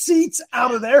of those seats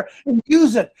out of there and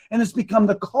use it. And it's become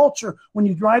the culture. When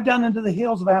you drive down into the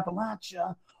hills of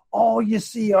Appalachia, all you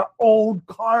see are old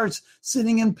cars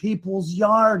sitting in people's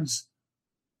yards.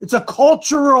 It's a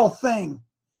cultural thing.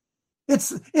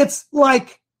 It's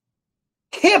like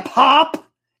hip hop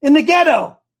in the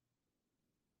ghetto.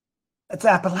 That's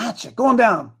Appalachia. Going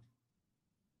down.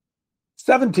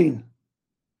 17.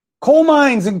 Coal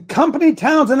mines and company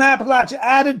towns in Appalachia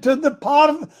added to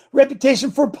the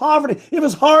reputation for poverty. It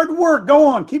was hard work. Go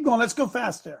on. Keep going. Let's go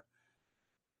faster.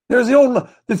 There's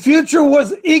the future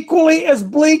was equally as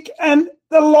bleak, and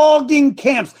the logging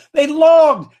camps. They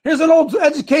logged. Here's an old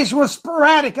education was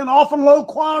sporadic and often low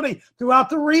quality throughout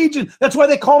the region. That's why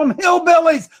they called them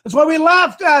hillbillies. That's why we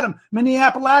laughed at them. Many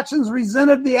Appalachians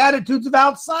resented the attitudes of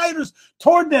outsiders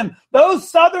toward them.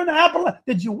 Those Southern Appalachians.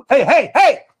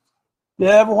 Hey. Did you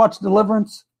ever watch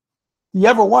Deliverance? You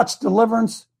ever watch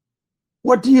Deliverance?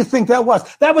 What do you think that was?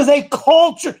 That was a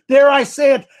culture, dare I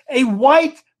say it, a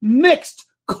white mixed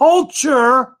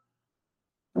culture.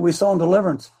 And we saw in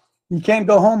Deliverance. You can't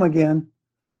go home again.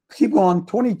 Keep going.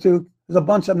 22. There's a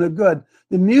bunch of them that are good.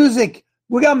 The music.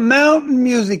 We got mountain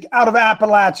music out of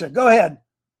Appalachia. Go ahead.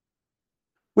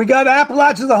 We got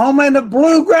Appalachia, the homeland of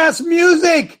bluegrass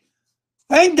music.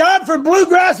 Thank God for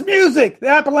bluegrass music. The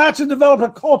Appalachians developed a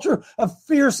culture of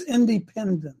fierce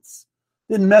independence.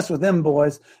 Didn't mess with them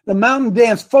boys. The mountain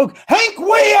dance folk. Hank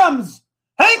Williams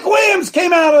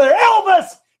came out of there. Elvis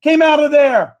came out of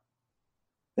there.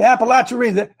 The Appalachian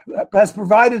region has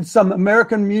provided some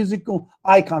American musical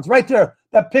icons. Right there,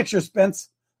 that picture, Spence.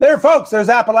 There, folks, there's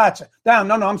Appalachia. Down,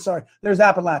 no, I'm sorry. There's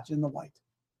Appalachia in the white.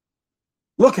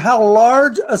 Look how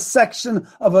large a section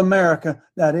of America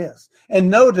that is. And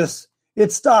notice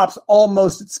it stops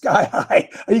almost at Sky High.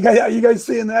 Are you guys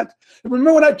seeing that?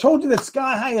 Remember when I told you that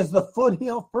Sky High is the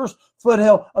first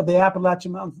foothill of the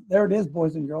Appalachian Mountains? There it is,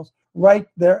 boys and girls, right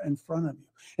there in front of you.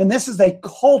 And this is a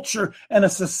culture and a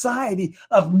society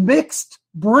of mixed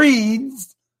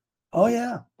breeds. Oh,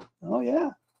 yeah.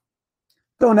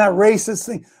 Doing that racist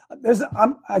thing.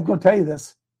 I'm going to tell you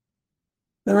this.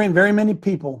 There ain't very many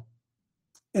people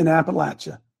in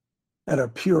Appalachia that are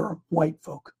pure white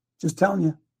folk. Just telling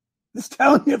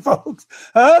you, folks.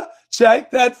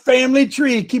 Check that family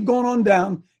tree. Keep going on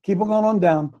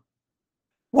down.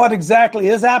 What exactly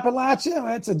is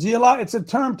Appalachia? It's a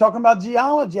term talking about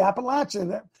geology,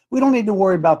 Appalachia. We don't need to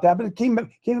worry about that, but it came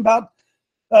about.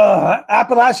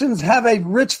 Appalachians have a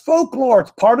rich folklore.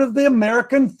 It's part of the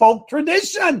American folk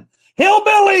tradition.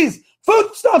 Hillbillies,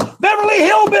 foodstuff, Beverly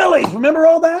Hillbillies. Remember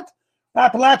all that?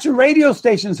 Appalachian radio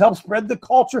stations help spread the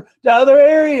culture to other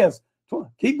areas.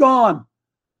 Keep going.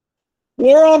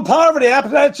 War on poverty.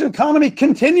 Appalachian economy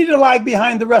continued to lag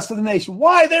behind the rest of the nation.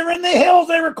 Why? They were in the hills.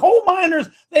 They were coal miners.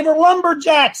 They were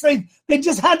lumberjacks. They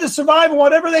just had to survive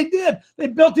whatever they did. They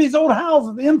built these old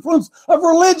houses. The influence of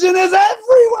religion is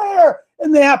everywhere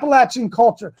in the Appalachian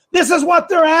culture. This is what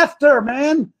they're after,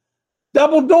 man.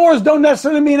 Double doors don't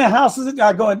necessarily mean a house is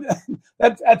going.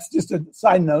 That's just a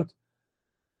side note.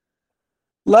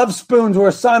 Love spoons were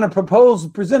a sign of proposal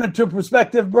presented to a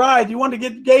prospective bride. You wanted to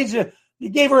get engaged, you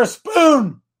gave her a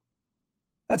spoon.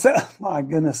 That's it. My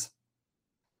goodness.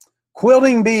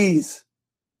 Quilting bees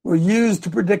were used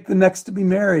to predict the next to be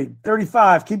married.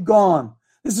 35, keep going.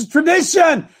 This is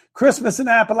tradition. Christmas in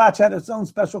Appalachia had its own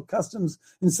special customs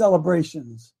and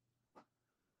celebrations.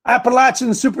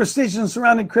 Appalachian superstitions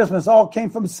surrounding Christmas all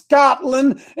came from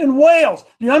Scotland and Wales.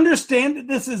 Do you understand that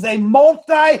this is a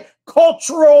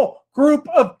multicultural group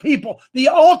of people, the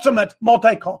ultimate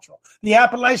multicultural? The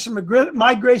Appalachian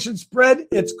migration spread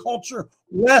its culture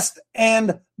west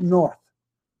and north.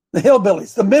 The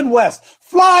hillbillies, the Midwest,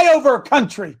 flyover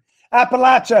country.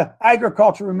 Appalachia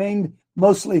agriculture remained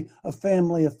mostly a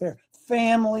family affair.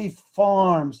 Family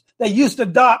farms. They used to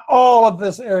dot all of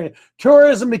this area.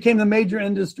 Tourism became the major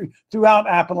industry throughout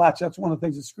Appalachia. That's one of the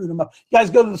things that screwed them up. You guys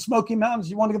go to the Smoky Mountains,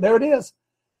 you want to go, there it is.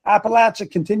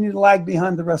 Appalachia continued to lag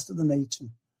behind the rest of the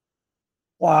nation.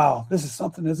 Wow, this is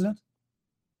something, isn't it?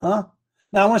 Huh?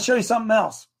 Now I want to show you something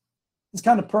else. It's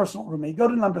kind of personal for me. Go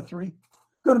to number 3.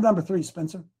 Go to number 3,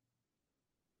 Spencer.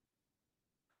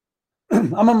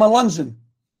 I'm a Melungeon.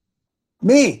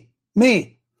 Me.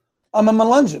 I'm a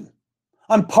Melungeon.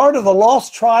 I'm part of the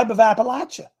lost tribe of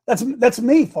Appalachia. That's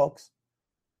me, folks.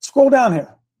 Scroll down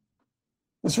here.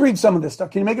 Let's read some of this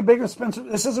stuff. Can you make it bigger, Spencer?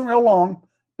 This isn't real long.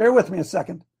 Bear with me a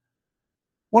second.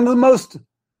 One of the most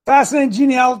fascinating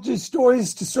genealogy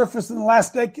stories to surface in the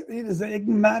last decade is the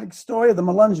enigmatic story of the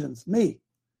Melungeons, me,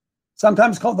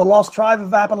 sometimes called the lost tribe of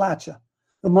Appalachia.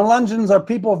 The Melungeons are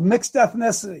people of mixed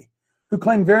ethnicity who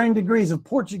claim varying degrees of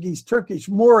Portuguese, Turkish,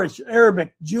 Moorish,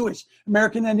 Arabic, Jewish,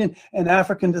 American Indian, and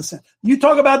African descent. You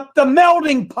talk about the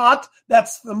melting pot,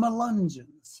 that's the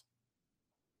Melungeons.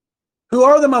 Who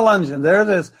are the Melungeons? There it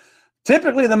is.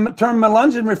 Typically, the term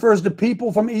Melungeon refers to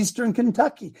people from eastern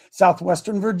Kentucky,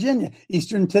 southwestern Virginia,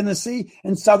 eastern Tennessee,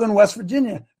 and southern West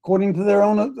Virginia, according to their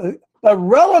own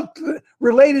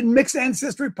related mixed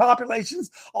ancestry populations.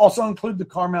 Also include the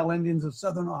Carmel Indians of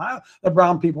southern Ohio, the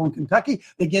brown people in Kentucky,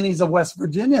 the Guineas of West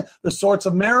Virginia, the Sorts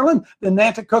of Maryland, the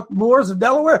Nanticoke Moors of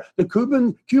Delaware, the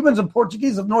Cubans and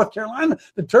Portuguese of North Carolina,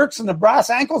 the Turks and the brass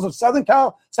ankles of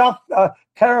South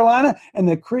Carolina, and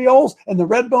the Creoles and the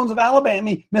red bones of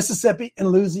Alabama, Mississippi, and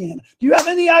Louisiana. Do you have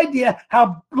any idea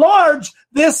how large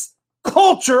this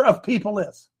culture of people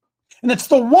is? And it's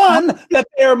the one that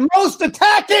they're most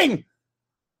attacking.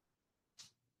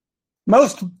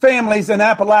 Most families in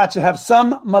Appalachia have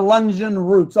some Melungeon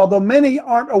roots, although many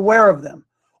aren't aware of them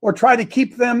or try to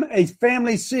keep them a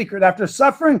family secret after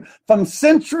suffering from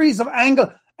centuries of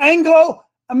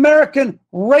Anglo-American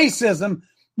racism.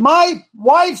 My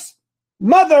wife's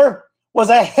mother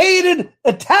was a hated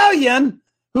Italian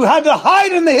who had to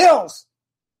hide in the hills.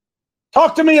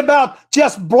 Talk to me about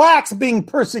just blacks being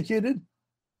persecuted.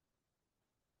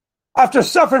 After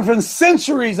suffering from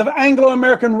centuries of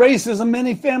Anglo-American racism,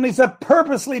 many families have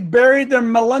purposely buried their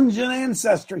Melungeon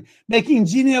ancestry, making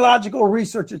genealogical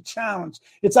research a challenge.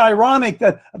 It's ironic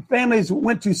that families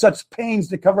went to such pains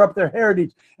to cover up their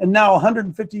heritage, and now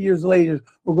 150 years later,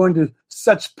 we're going to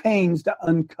such pains to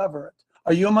uncover it.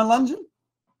 Are you a Melungeon?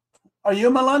 Are you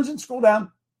a Melungeon? Scroll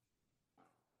down.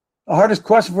 The hardest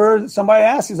question for somebody to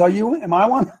ask is, am I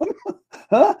one?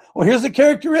 Huh? Well, here's the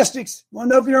characteristics. Want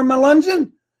to know if you're a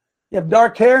Melungeon? You have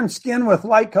dark hair and skin with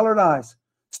light-colored eyes.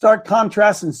 Stark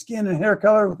contrast in skin and hair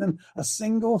color within a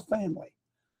single family.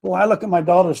 Well, I look at my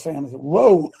daughter's family.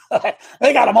 Whoa,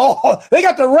 they got them all. They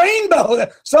got the rainbow.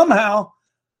 Somehow,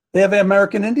 they have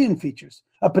American Indian features,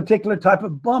 a particular type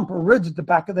of bump or ridge at the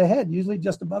back of the head, usually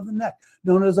just above the neck,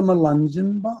 known as a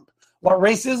Melungeon bump. What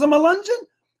race is a Melungeon?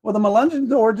 Well, the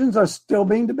Melungeon's origins are still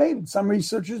being debated. Some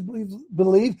researchers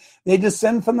believe they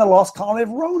descend from the lost colony of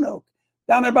Roanoke,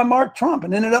 down there by Mark Trump,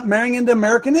 and ended up marrying into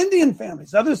American Indian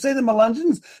families. Others say the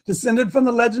Melungeons descended from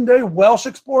the legendary Welsh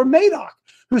explorer Madoc,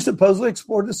 who supposedly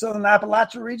explored the southern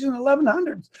Appalachia region in the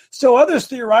 1100s. So others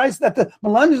theorize that the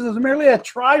Melungeons is merely a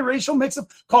tri-racial mix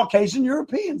of Caucasian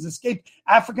Europeans, escaped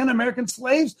African-American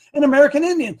slaves, and American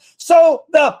Indians. So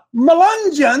the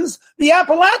Melungeons, the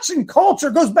Appalachian culture,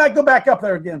 go back up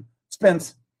there again,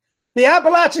 Spence. The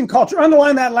Appalachian culture,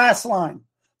 underline that last line.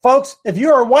 Folks, if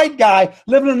you're a white guy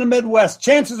living in the Midwest,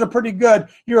 chances are pretty good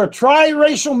you're a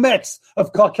tri-racial mix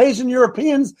of Caucasian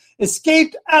Europeans,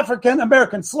 escaped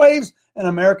African-American slaves, and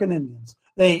American Indians.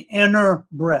 They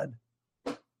interbred.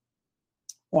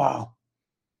 Wow.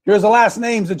 Here's the last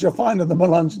names that you'll find of the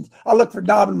Melungeons. I look for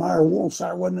Dobbenmeyer,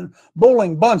 Woolshire, wasn't it?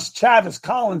 Bowling, Bunch, Chavis,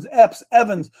 Collins, Epps,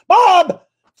 Evans, Bob,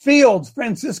 Fields,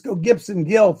 Francisco, Gibson,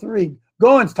 Gill, 3,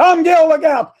 Goins, Tom Gill, look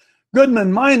out.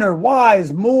 Goodman, Minor,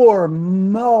 Wise, Moore,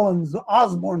 Mullins,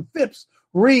 Osborne, Phipps,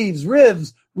 Reeves,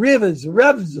 Rivs,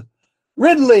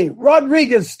 Ridley,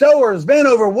 Rodriguez, Stowers,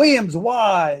 Vanover, Williams,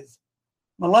 Wise.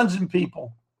 Melungeon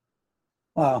people.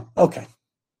 Wow. Okay.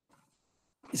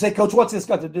 You say, Coach, what's this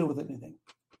got to do with anything?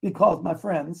 Because, my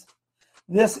friends,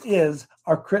 this is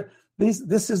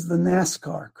this is the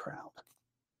NASCAR crowd.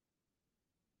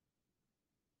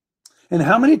 And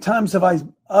how many times have I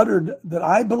uttered that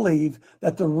I believe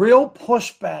that the real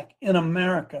pushback in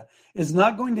America is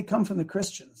not going to come from the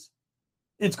Christians.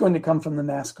 It's going to come from the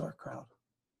NASCAR crowd.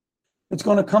 It's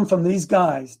going to come from these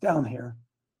guys down here,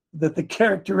 that the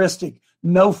characteristic,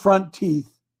 no front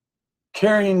teeth,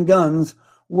 carrying guns,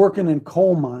 working in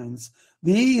coal mines.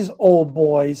 These old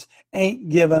boys ain't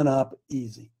giving up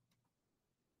easy.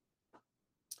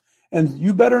 And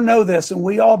you better know this, and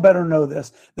we all better know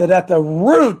this, that at the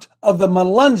root of the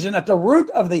Melungeon, at the root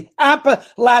of the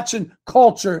Appalachian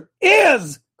culture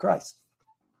is Christ.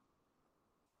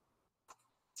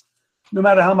 No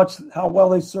matter how well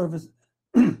they service.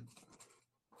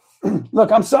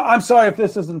 Look, I'm sorry if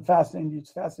this isn't fascinating to you.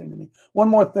 It's fascinating to me. One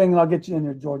more thing, and I'll get you in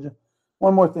here, Georgia.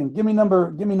 One more thing. Give me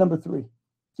number 3.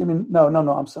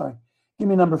 I'm sorry. Give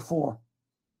me number 4.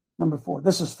 Number 4.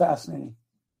 This is fascinating.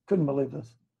 Couldn't believe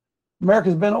this.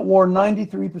 America's been at war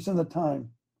 93% of the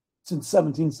time since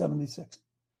 1776.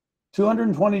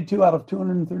 222 out of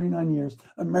 239 years,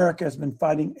 America has been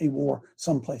fighting a war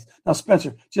someplace. Now,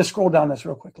 Spencer, just scroll down this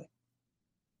real quickly.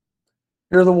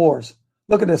 Here are the wars.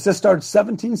 Look at this. This started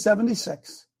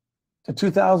 1776 to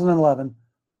 2011.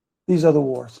 These are the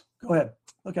wars. Go ahead.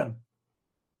 Look at them.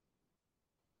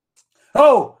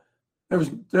 Oh,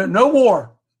 there no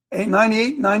war.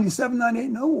 98, 97, 98,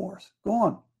 no wars. Go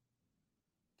on.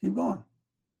 Keep going.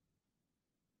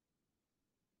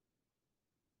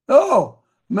 Oh,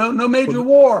 no major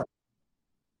war.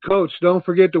 Coach, don't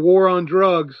forget the war on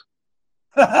drugs.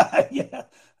 Yeah.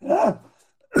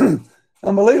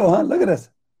 Unbelievable, huh? Look at this.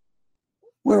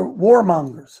 We're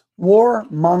warmongers,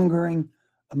 warmongering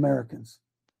Americans.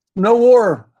 No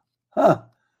war, huh?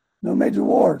 No major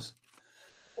wars.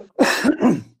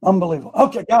 Unbelievable.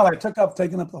 Okay, God, I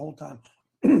taking up the whole time.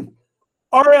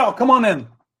 RL, come on in.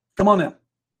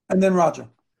 And then Roger.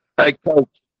 Hey,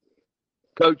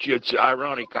 Coach, it's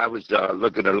ironic. I was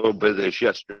looking at a little bit of this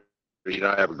yesterday, and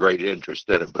I have a great interest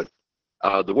in it. But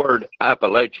the word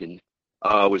Appalachian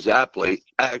was actually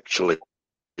Apalachen,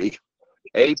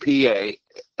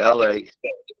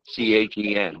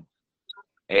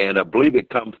 and I believe it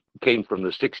came from the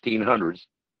 1600s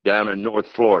down in North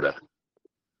Florida.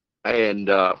 And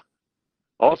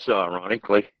also,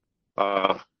 ironically,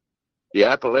 the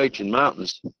Appalachian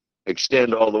Mountains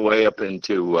extend all the way up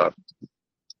into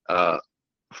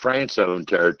France-owned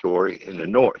territory in the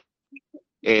north.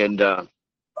 And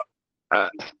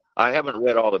I haven't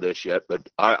read all of this yet, but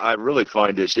I really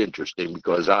find this interesting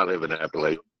because I live in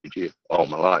Appalachia all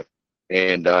my life.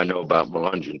 and I know about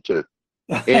Melungeon too.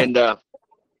 And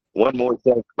one more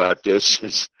thing about this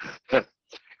is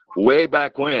way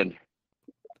back when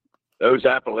those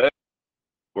Appalachians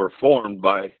were formed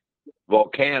by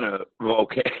volcanoes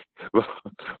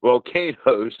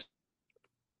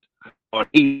on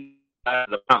each side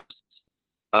of the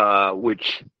mountains,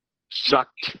 which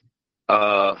sucked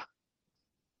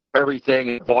everything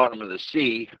at the bottom of the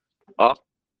sea up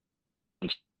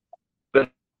and spit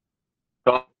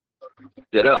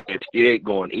it up. It ain't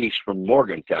going east from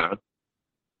Morgantown.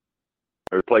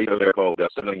 There's a place over there called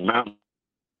Sailing Mountain.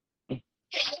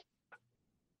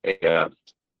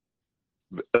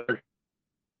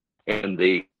 And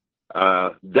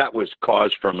that was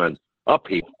caused from an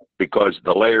upheaval because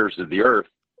the layers of the earth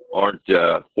aren't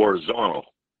horizontal.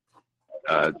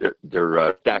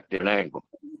 They're stacked in an angle.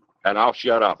 And I'll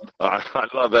shut up. I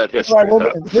love that history. Right,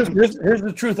 well, here's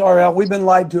the truth, RL. We've been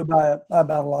lied to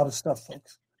about a lot of stuff,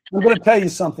 folks. I'm going to tell you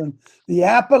something. The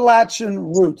Appalachian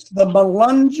roots, the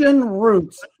Melungeon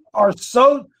roots,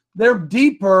 they're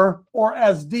deeper or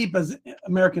as deep as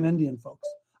American Indian folks.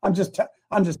 I'm just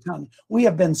telling you. We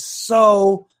have been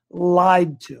so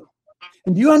lied to.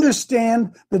 And do you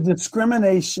understand the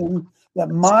discrimination that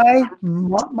my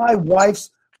wife's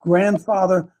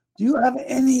grandfather? Do you have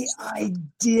any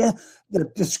idea the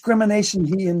discrimination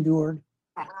he endured?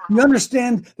 You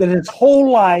understand that his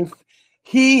whole life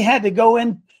he had to go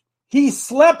in. He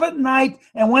slept at night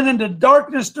and went into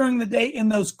darkness during the day in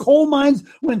those coal mines,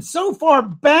 went so far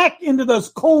back into those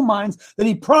coal mines that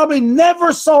he probably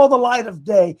never saw the light of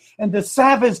day. And to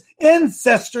have his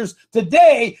ancestors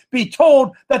today be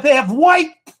told that they have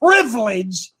white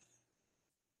privilege,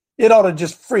 it ought to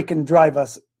just freaking drive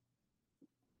us.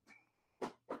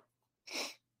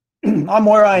 I'm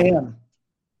where I am.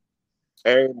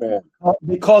 Amen.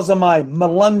 Because of my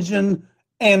Melungeon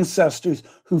ancestors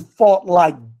who fought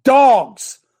like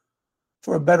dogs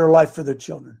for a better life for their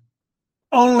children.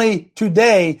 Only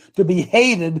today to be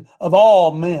hated of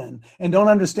all men. And don't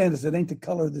understand this, it ain't the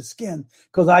color of the skin,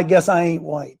 because I guess I ain't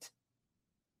white.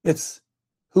 It's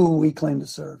who we claim to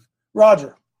serve.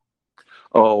 Roger.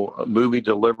 Oh, movie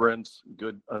Deliverance,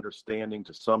 good understanding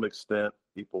to some extent.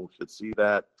 People should see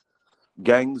that.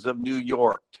 Gangs of New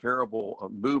York,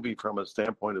 terrible movie from a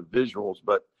standpoint of visuals,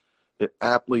 but it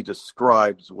aptly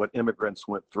describes what immigrants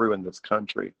went through in this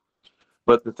country.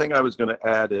 But the thing I was going to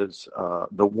add is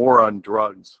the war on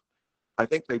drugs. I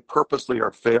think they purposely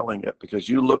are failing it because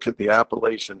you look at the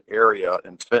Appalachian area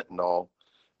and fentanyl,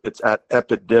 it's at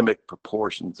epidemic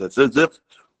proportions. It's as if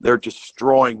they're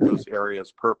destroying those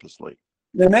areas purposely.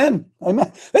 Amen.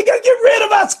 Amen. They got to get rid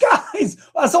of us guys,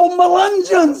 us old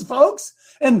Melungeons, folks.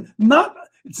 And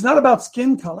it's not about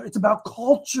skin color. It's about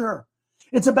culture.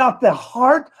 It's about the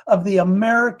heart of the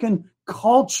American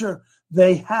culture.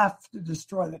 They have to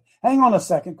destroy that. Hang on a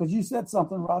second, because you said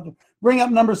something, Roger. Bring up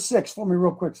number 6 for me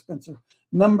real quick, Spencer.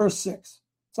 Number 6.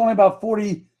 It's only about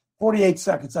 48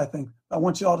 seconds, I think. I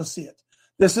want you all to see it.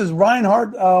 This is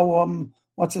Reinhard.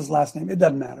 What's his last name? It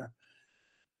doesn't matter.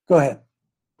 Go ahead.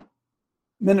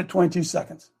 Minute 22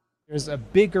 seconds. There's a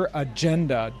bigger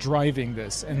agenda driving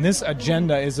this, and this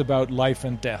agenda is about life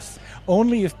and death.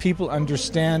 Only if people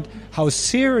understand how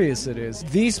serious it is,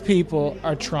 these people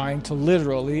are trying to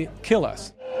literally kill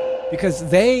us. Because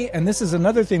and this is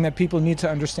another thing that people need to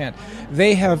understand,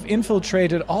 they have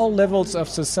infiltrated all levels of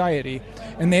society,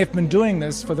 and they have been doing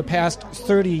this for the past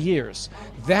 30 years.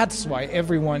 That's why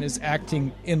everyone is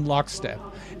acting in lockstep.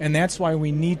 And that's why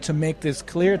we need to make this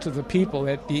clear to the people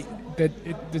that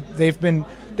they've been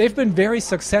very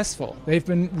successful. They've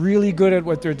been really good at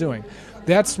what they're doing.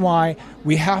 That's why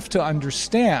we have to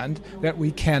understand that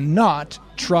we cannot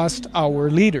trust our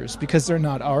leaders, because they're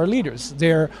not our leaders.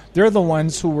 They're the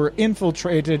ones who were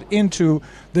infiltrated into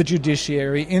the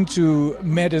judiciary, into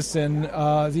medicine,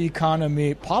 the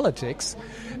economy, politics.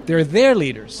 They're their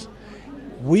leaders.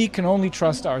 We can only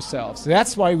trust ourselves.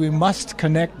 That's why we must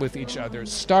connect with each other.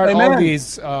 Start Amen. All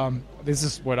these. This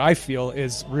is what I feel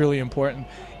is really important.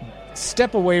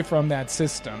 Step away from that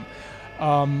system.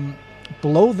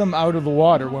 Blow them out of the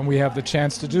water when we have the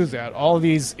chance to do that. All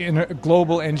these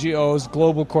global NGOs,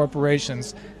 global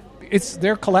corporations,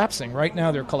 they're collapsing. Right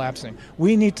now they're collapsing.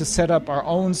 We need to set up our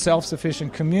own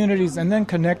self-sufficient communities and then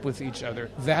connect with each other.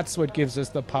 That's what gives us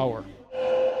the power.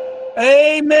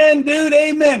 Amen, dude.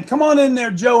 Amen. Come on in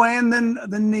there, Joanne,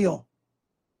 then Neil.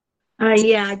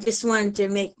 Yeah, I just wanted to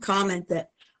make a comment that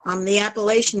the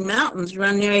Appalachian Mountains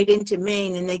run right into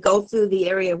Maine, and they go through the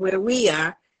area where we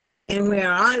are and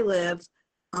where I live.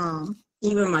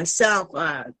 Even myself,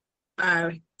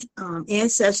 our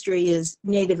ancestry is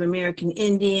Native American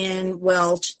Indian,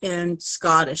 Welsh, and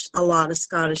Scottish. A lot of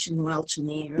Scottish and Welsh in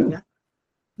the area.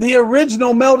 The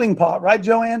original melting pot, right,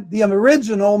 Joanne? The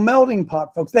original melting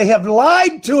pot, folks. They have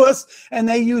lied to us, and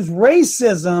they use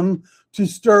racism to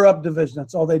stir up division.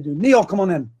 That's all they do. Neil, come on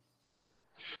in.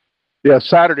 Yeah,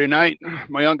 Saturday night,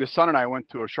 my youngest son and I went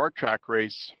to a short track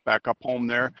race back up home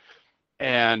there,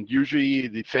 and usually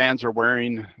the fans are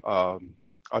wearing a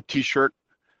T-shirt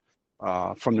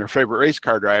from their favorite race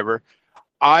car driver.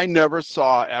 I never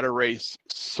saw at a race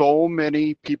so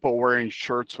many people wearing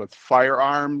shirts with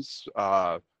firearms,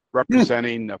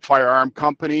 representing firearm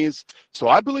companies. So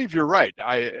I believe you're right.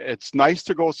 It's nice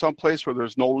to go someplace where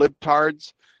there's no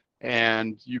libtards,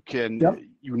 and you can,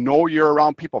 you're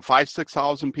around people.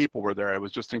 5,000-6,000 people were there. It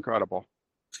was just incredible.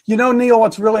 You know, Neil,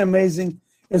 what's really amazing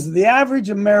is the average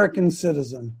American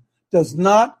citizen does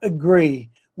not agree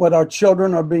what our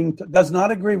children are being does not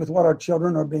agree with what our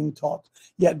children are being taught,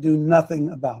 yet do nothing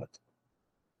about it.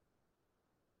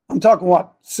 I'm talking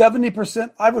what,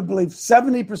 70%? I would believe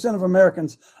 70% of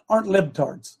Americans aren't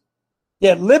libtards.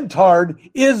 Yet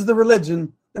libtard is the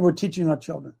religion that we're teaching our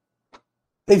children.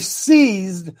 They've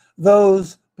seized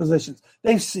those positions.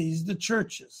 They've seized the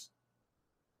churches.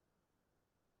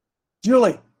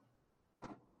 Julie.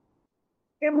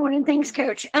 Good morning. Thanks,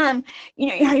 Coach. You know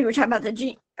how you were talking about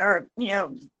the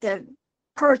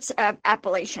parts of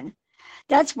Appalachian.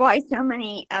 That's why so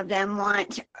many of them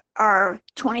want our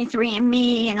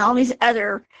 23andMe and all these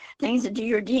other things to do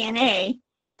your DNA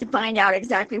to find out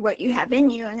exactly what you have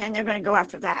in you, and then they're going to go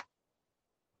after that.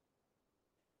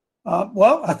 Now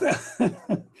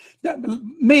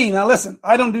listen,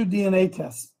 I don't do DNA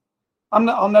tests. I'm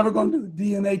never going to do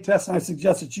a DNA test, and I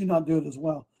suggest that you not do it as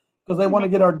well, because they want to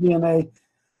get our DNA.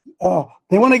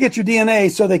 They want to get your DNA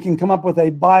so they can come up with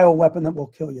a bioweapon that will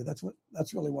kill you. That's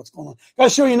really what's going on. Got to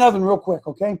show you another one real quick,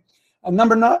 okay?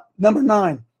 Number nine.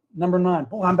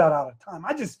 Oh, I'm about out of time.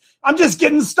 I'm just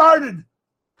getting started.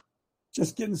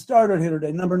 Just getting started here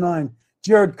today. Number 9,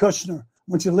 Jared Kushner. I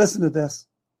want you to listen to this.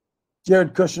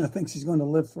 Jared Kushner thinks he's going to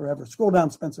live forever. Scroll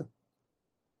down, Spencer.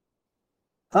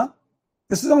 Huh?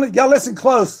 This is only, y'all listen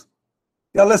close.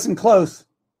 This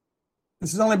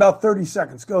is only about 30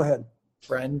 seconds. Go ahead.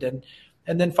 Friend.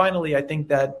 And then finally, I think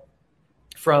that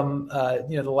from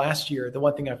the last year, the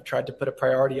one thing I've tried to put a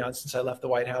priority on since I left the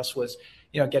White House was,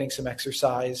 getting some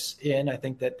exercise in. I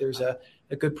think that there's a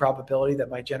good probability that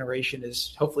my generation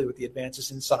is, hopefully with the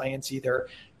advances in science, either,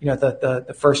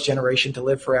 the first generation to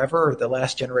live forever or the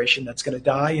last generation that's going to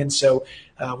die. And so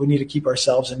we need to keep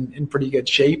ourselves in pretty good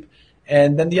shape.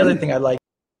 And then the other thing I like.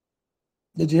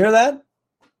 Did you hear that?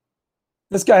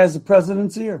 This guy has the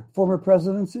president's ear, former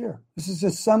president's ear. This is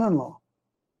his son-in-law.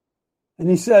 And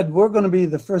he said, we're going to be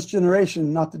the first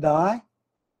generation not to die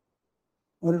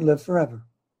or to live forever.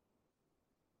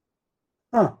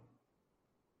 Huh.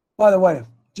 By the way,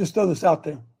 just throw this out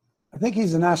there. I think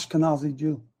he's an Ashkenazi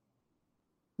Jew.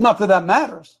 Not that that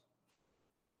matters.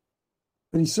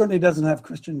 But he certainly doesn't have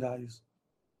Christian values.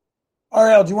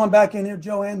 Ariel, do you want back in here?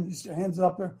 Joanne, just your hands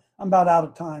up there. I'm about out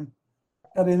of time.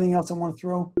 Got anything else I want to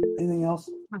throw? Anything else?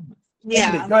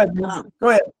 Yeah. Go ahead.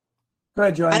 Go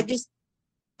ahead, Joanne.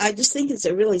 I just think it's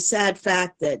a really sad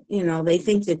fact that, they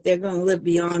think that they're going to live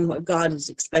beyond what God has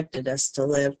expected us to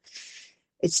live.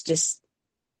 It's just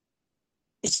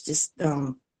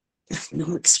no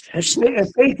expression.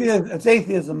 It's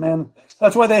atheism, man.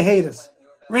 That's why they hate us.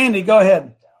 Randy, go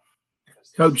ahead.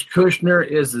 Coach Kushner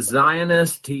is a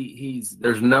Zionist.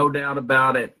 There's no doubt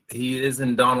about it. He is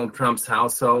in Donald Trump's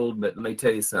household, but let me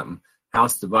tell you something.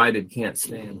 House divided can't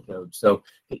stand, Coach. So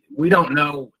we don't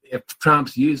know if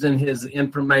Trump's using his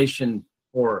information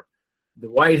for the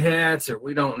white hats, or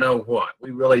we don't know what.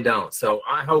 We really don't. So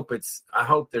I hope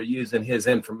they're using his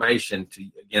information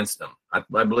against them.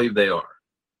 I believe they are.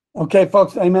 Okay,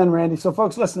 folks. Amen, Randy. So,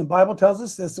 folks, listen. The Bible tells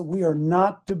us this: that we are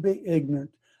not to be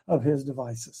ignorant of his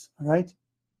devices. All right,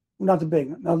 we're not to be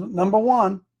ignorant. Now, number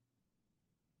one,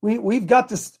 we've got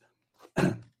to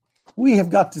we have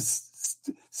got to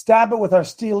stab it with our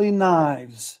steely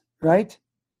knives, right?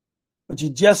 But you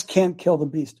just can't kill the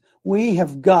beast. We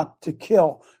have got to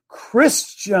kill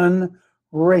Christian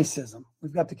racism. We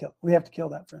have to kill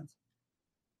that, friends.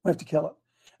 We have to kill it.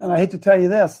 And I hate to tell you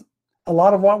this, a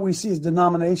lot of what we see as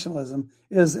denominationalism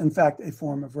is, in fact, a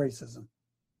form of racism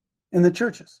in the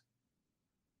churches.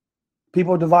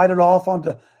 People are divided off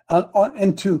into,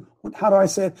 how do I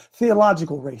say it,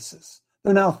 theological races.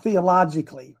 They're now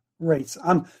theologically race.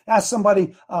 Ask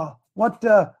somebody, what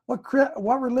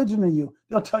religion are you?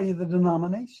 They'll tell you the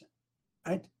denomination,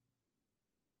 right?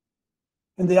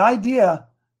 And the idea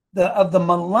of the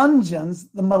Melungeons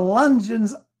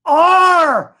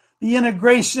are the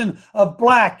integration of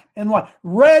black and white,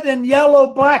 red and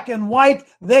yellow, black and white.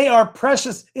 They are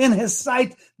precious in his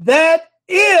sight. That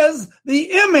is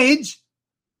the image.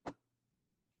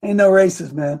 Ain't no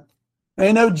racist, man.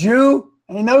 Ain't no Jew,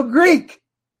 ain't no Greek,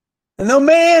 and no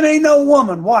man, ain't no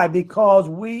woman. Why? Because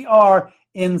we are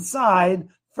inside,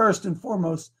 first and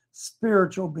foremost,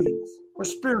 spiritual beings. We're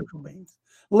spiritual beings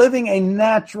living a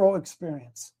natural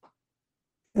experience.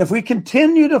 And if we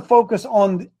continue to focus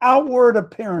on the outward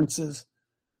appearances,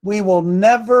 we will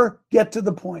never get to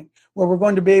the point where we're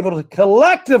going to be able to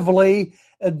collectively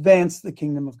advance the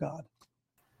kingdom of God.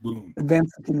 Boom.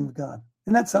 Advance the kingdom of God.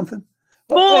 Isn't that something?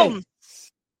 Boom. Okay.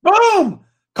 Boom.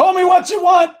 Call me what you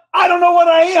want. I don't know what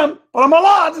I am, but I'm a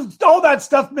lot. It's all that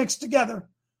stuff mixed together.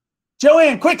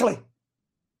 Joanne, quickly.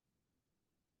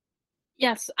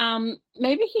 Yes,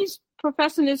 maybe he's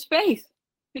professing his faith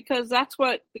because that's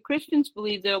what the Christians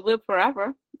believe. They'll live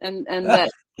forever and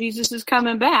that Jesus is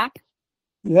coming back.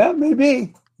 Yeah,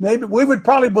 maybe. Maybe we would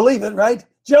probably believe it, right?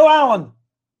 Joe Allen.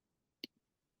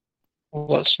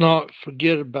 Well, let's not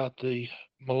forget about the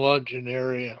Melungeon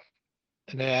area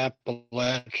and the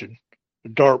Appalachian, a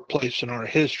dark place in our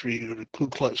history where the Ku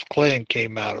Klux Klan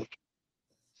came out of.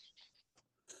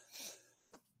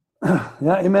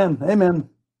 Yeah, amen. Amen.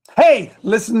 Hey,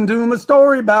 listen to my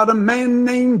story about a man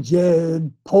named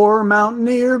Jed. Poor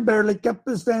mountaineer, barely kept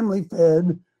his family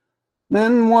fed.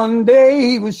 Then one day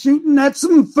he was shooting at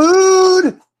some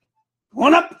food.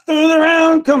 Went up through the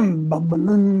round, come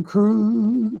bubbling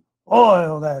crude.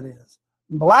 Oil, that is.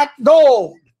 Black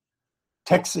gold.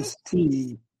 Texas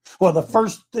tea. Well, the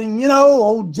first thing you know,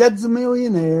 old Jed's a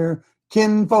millionaire.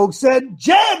 Kinfolk said,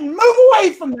 Jed, move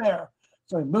away from there.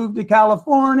 So he moved to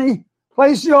California.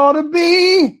 Place you ought to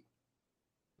be.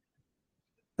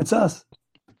 It's us.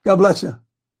 God bless you.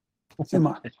 See you,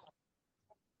 Mark.